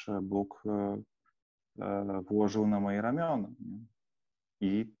krzyż Bóg włożył na moje ramiona, nie?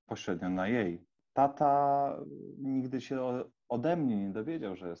 I pośrednio na jej. Tata nigdy się ode mnie nie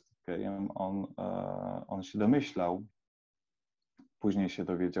dowiedział, że jest gejem. On się domyślał. Później się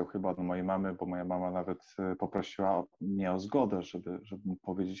dowiedział chyba od mojej mamy, bo moja mama nawet poprosiła mnie o zgodę, żeby mu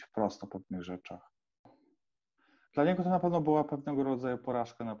powiedzieć wprost o pewnych rzeczach. Dla niego to na pewno była pewnego rodzaju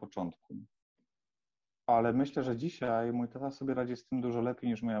porażka na początku. Ale myślę, że dzisiaj mój tata sobie radzi z tym dużo lepiej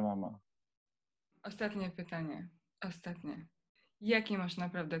niż moja mama. Ostatnie pytanie. Ostatnie. Jaki masz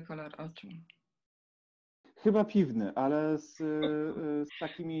naprawdę kolor oczu? Chyba piwny, ale z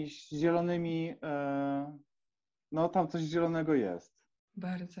takimi zielonymi, no tam coś zielonego jest.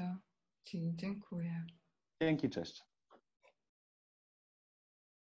 Bardzo Ci dziękuję. Dzięki, cześć.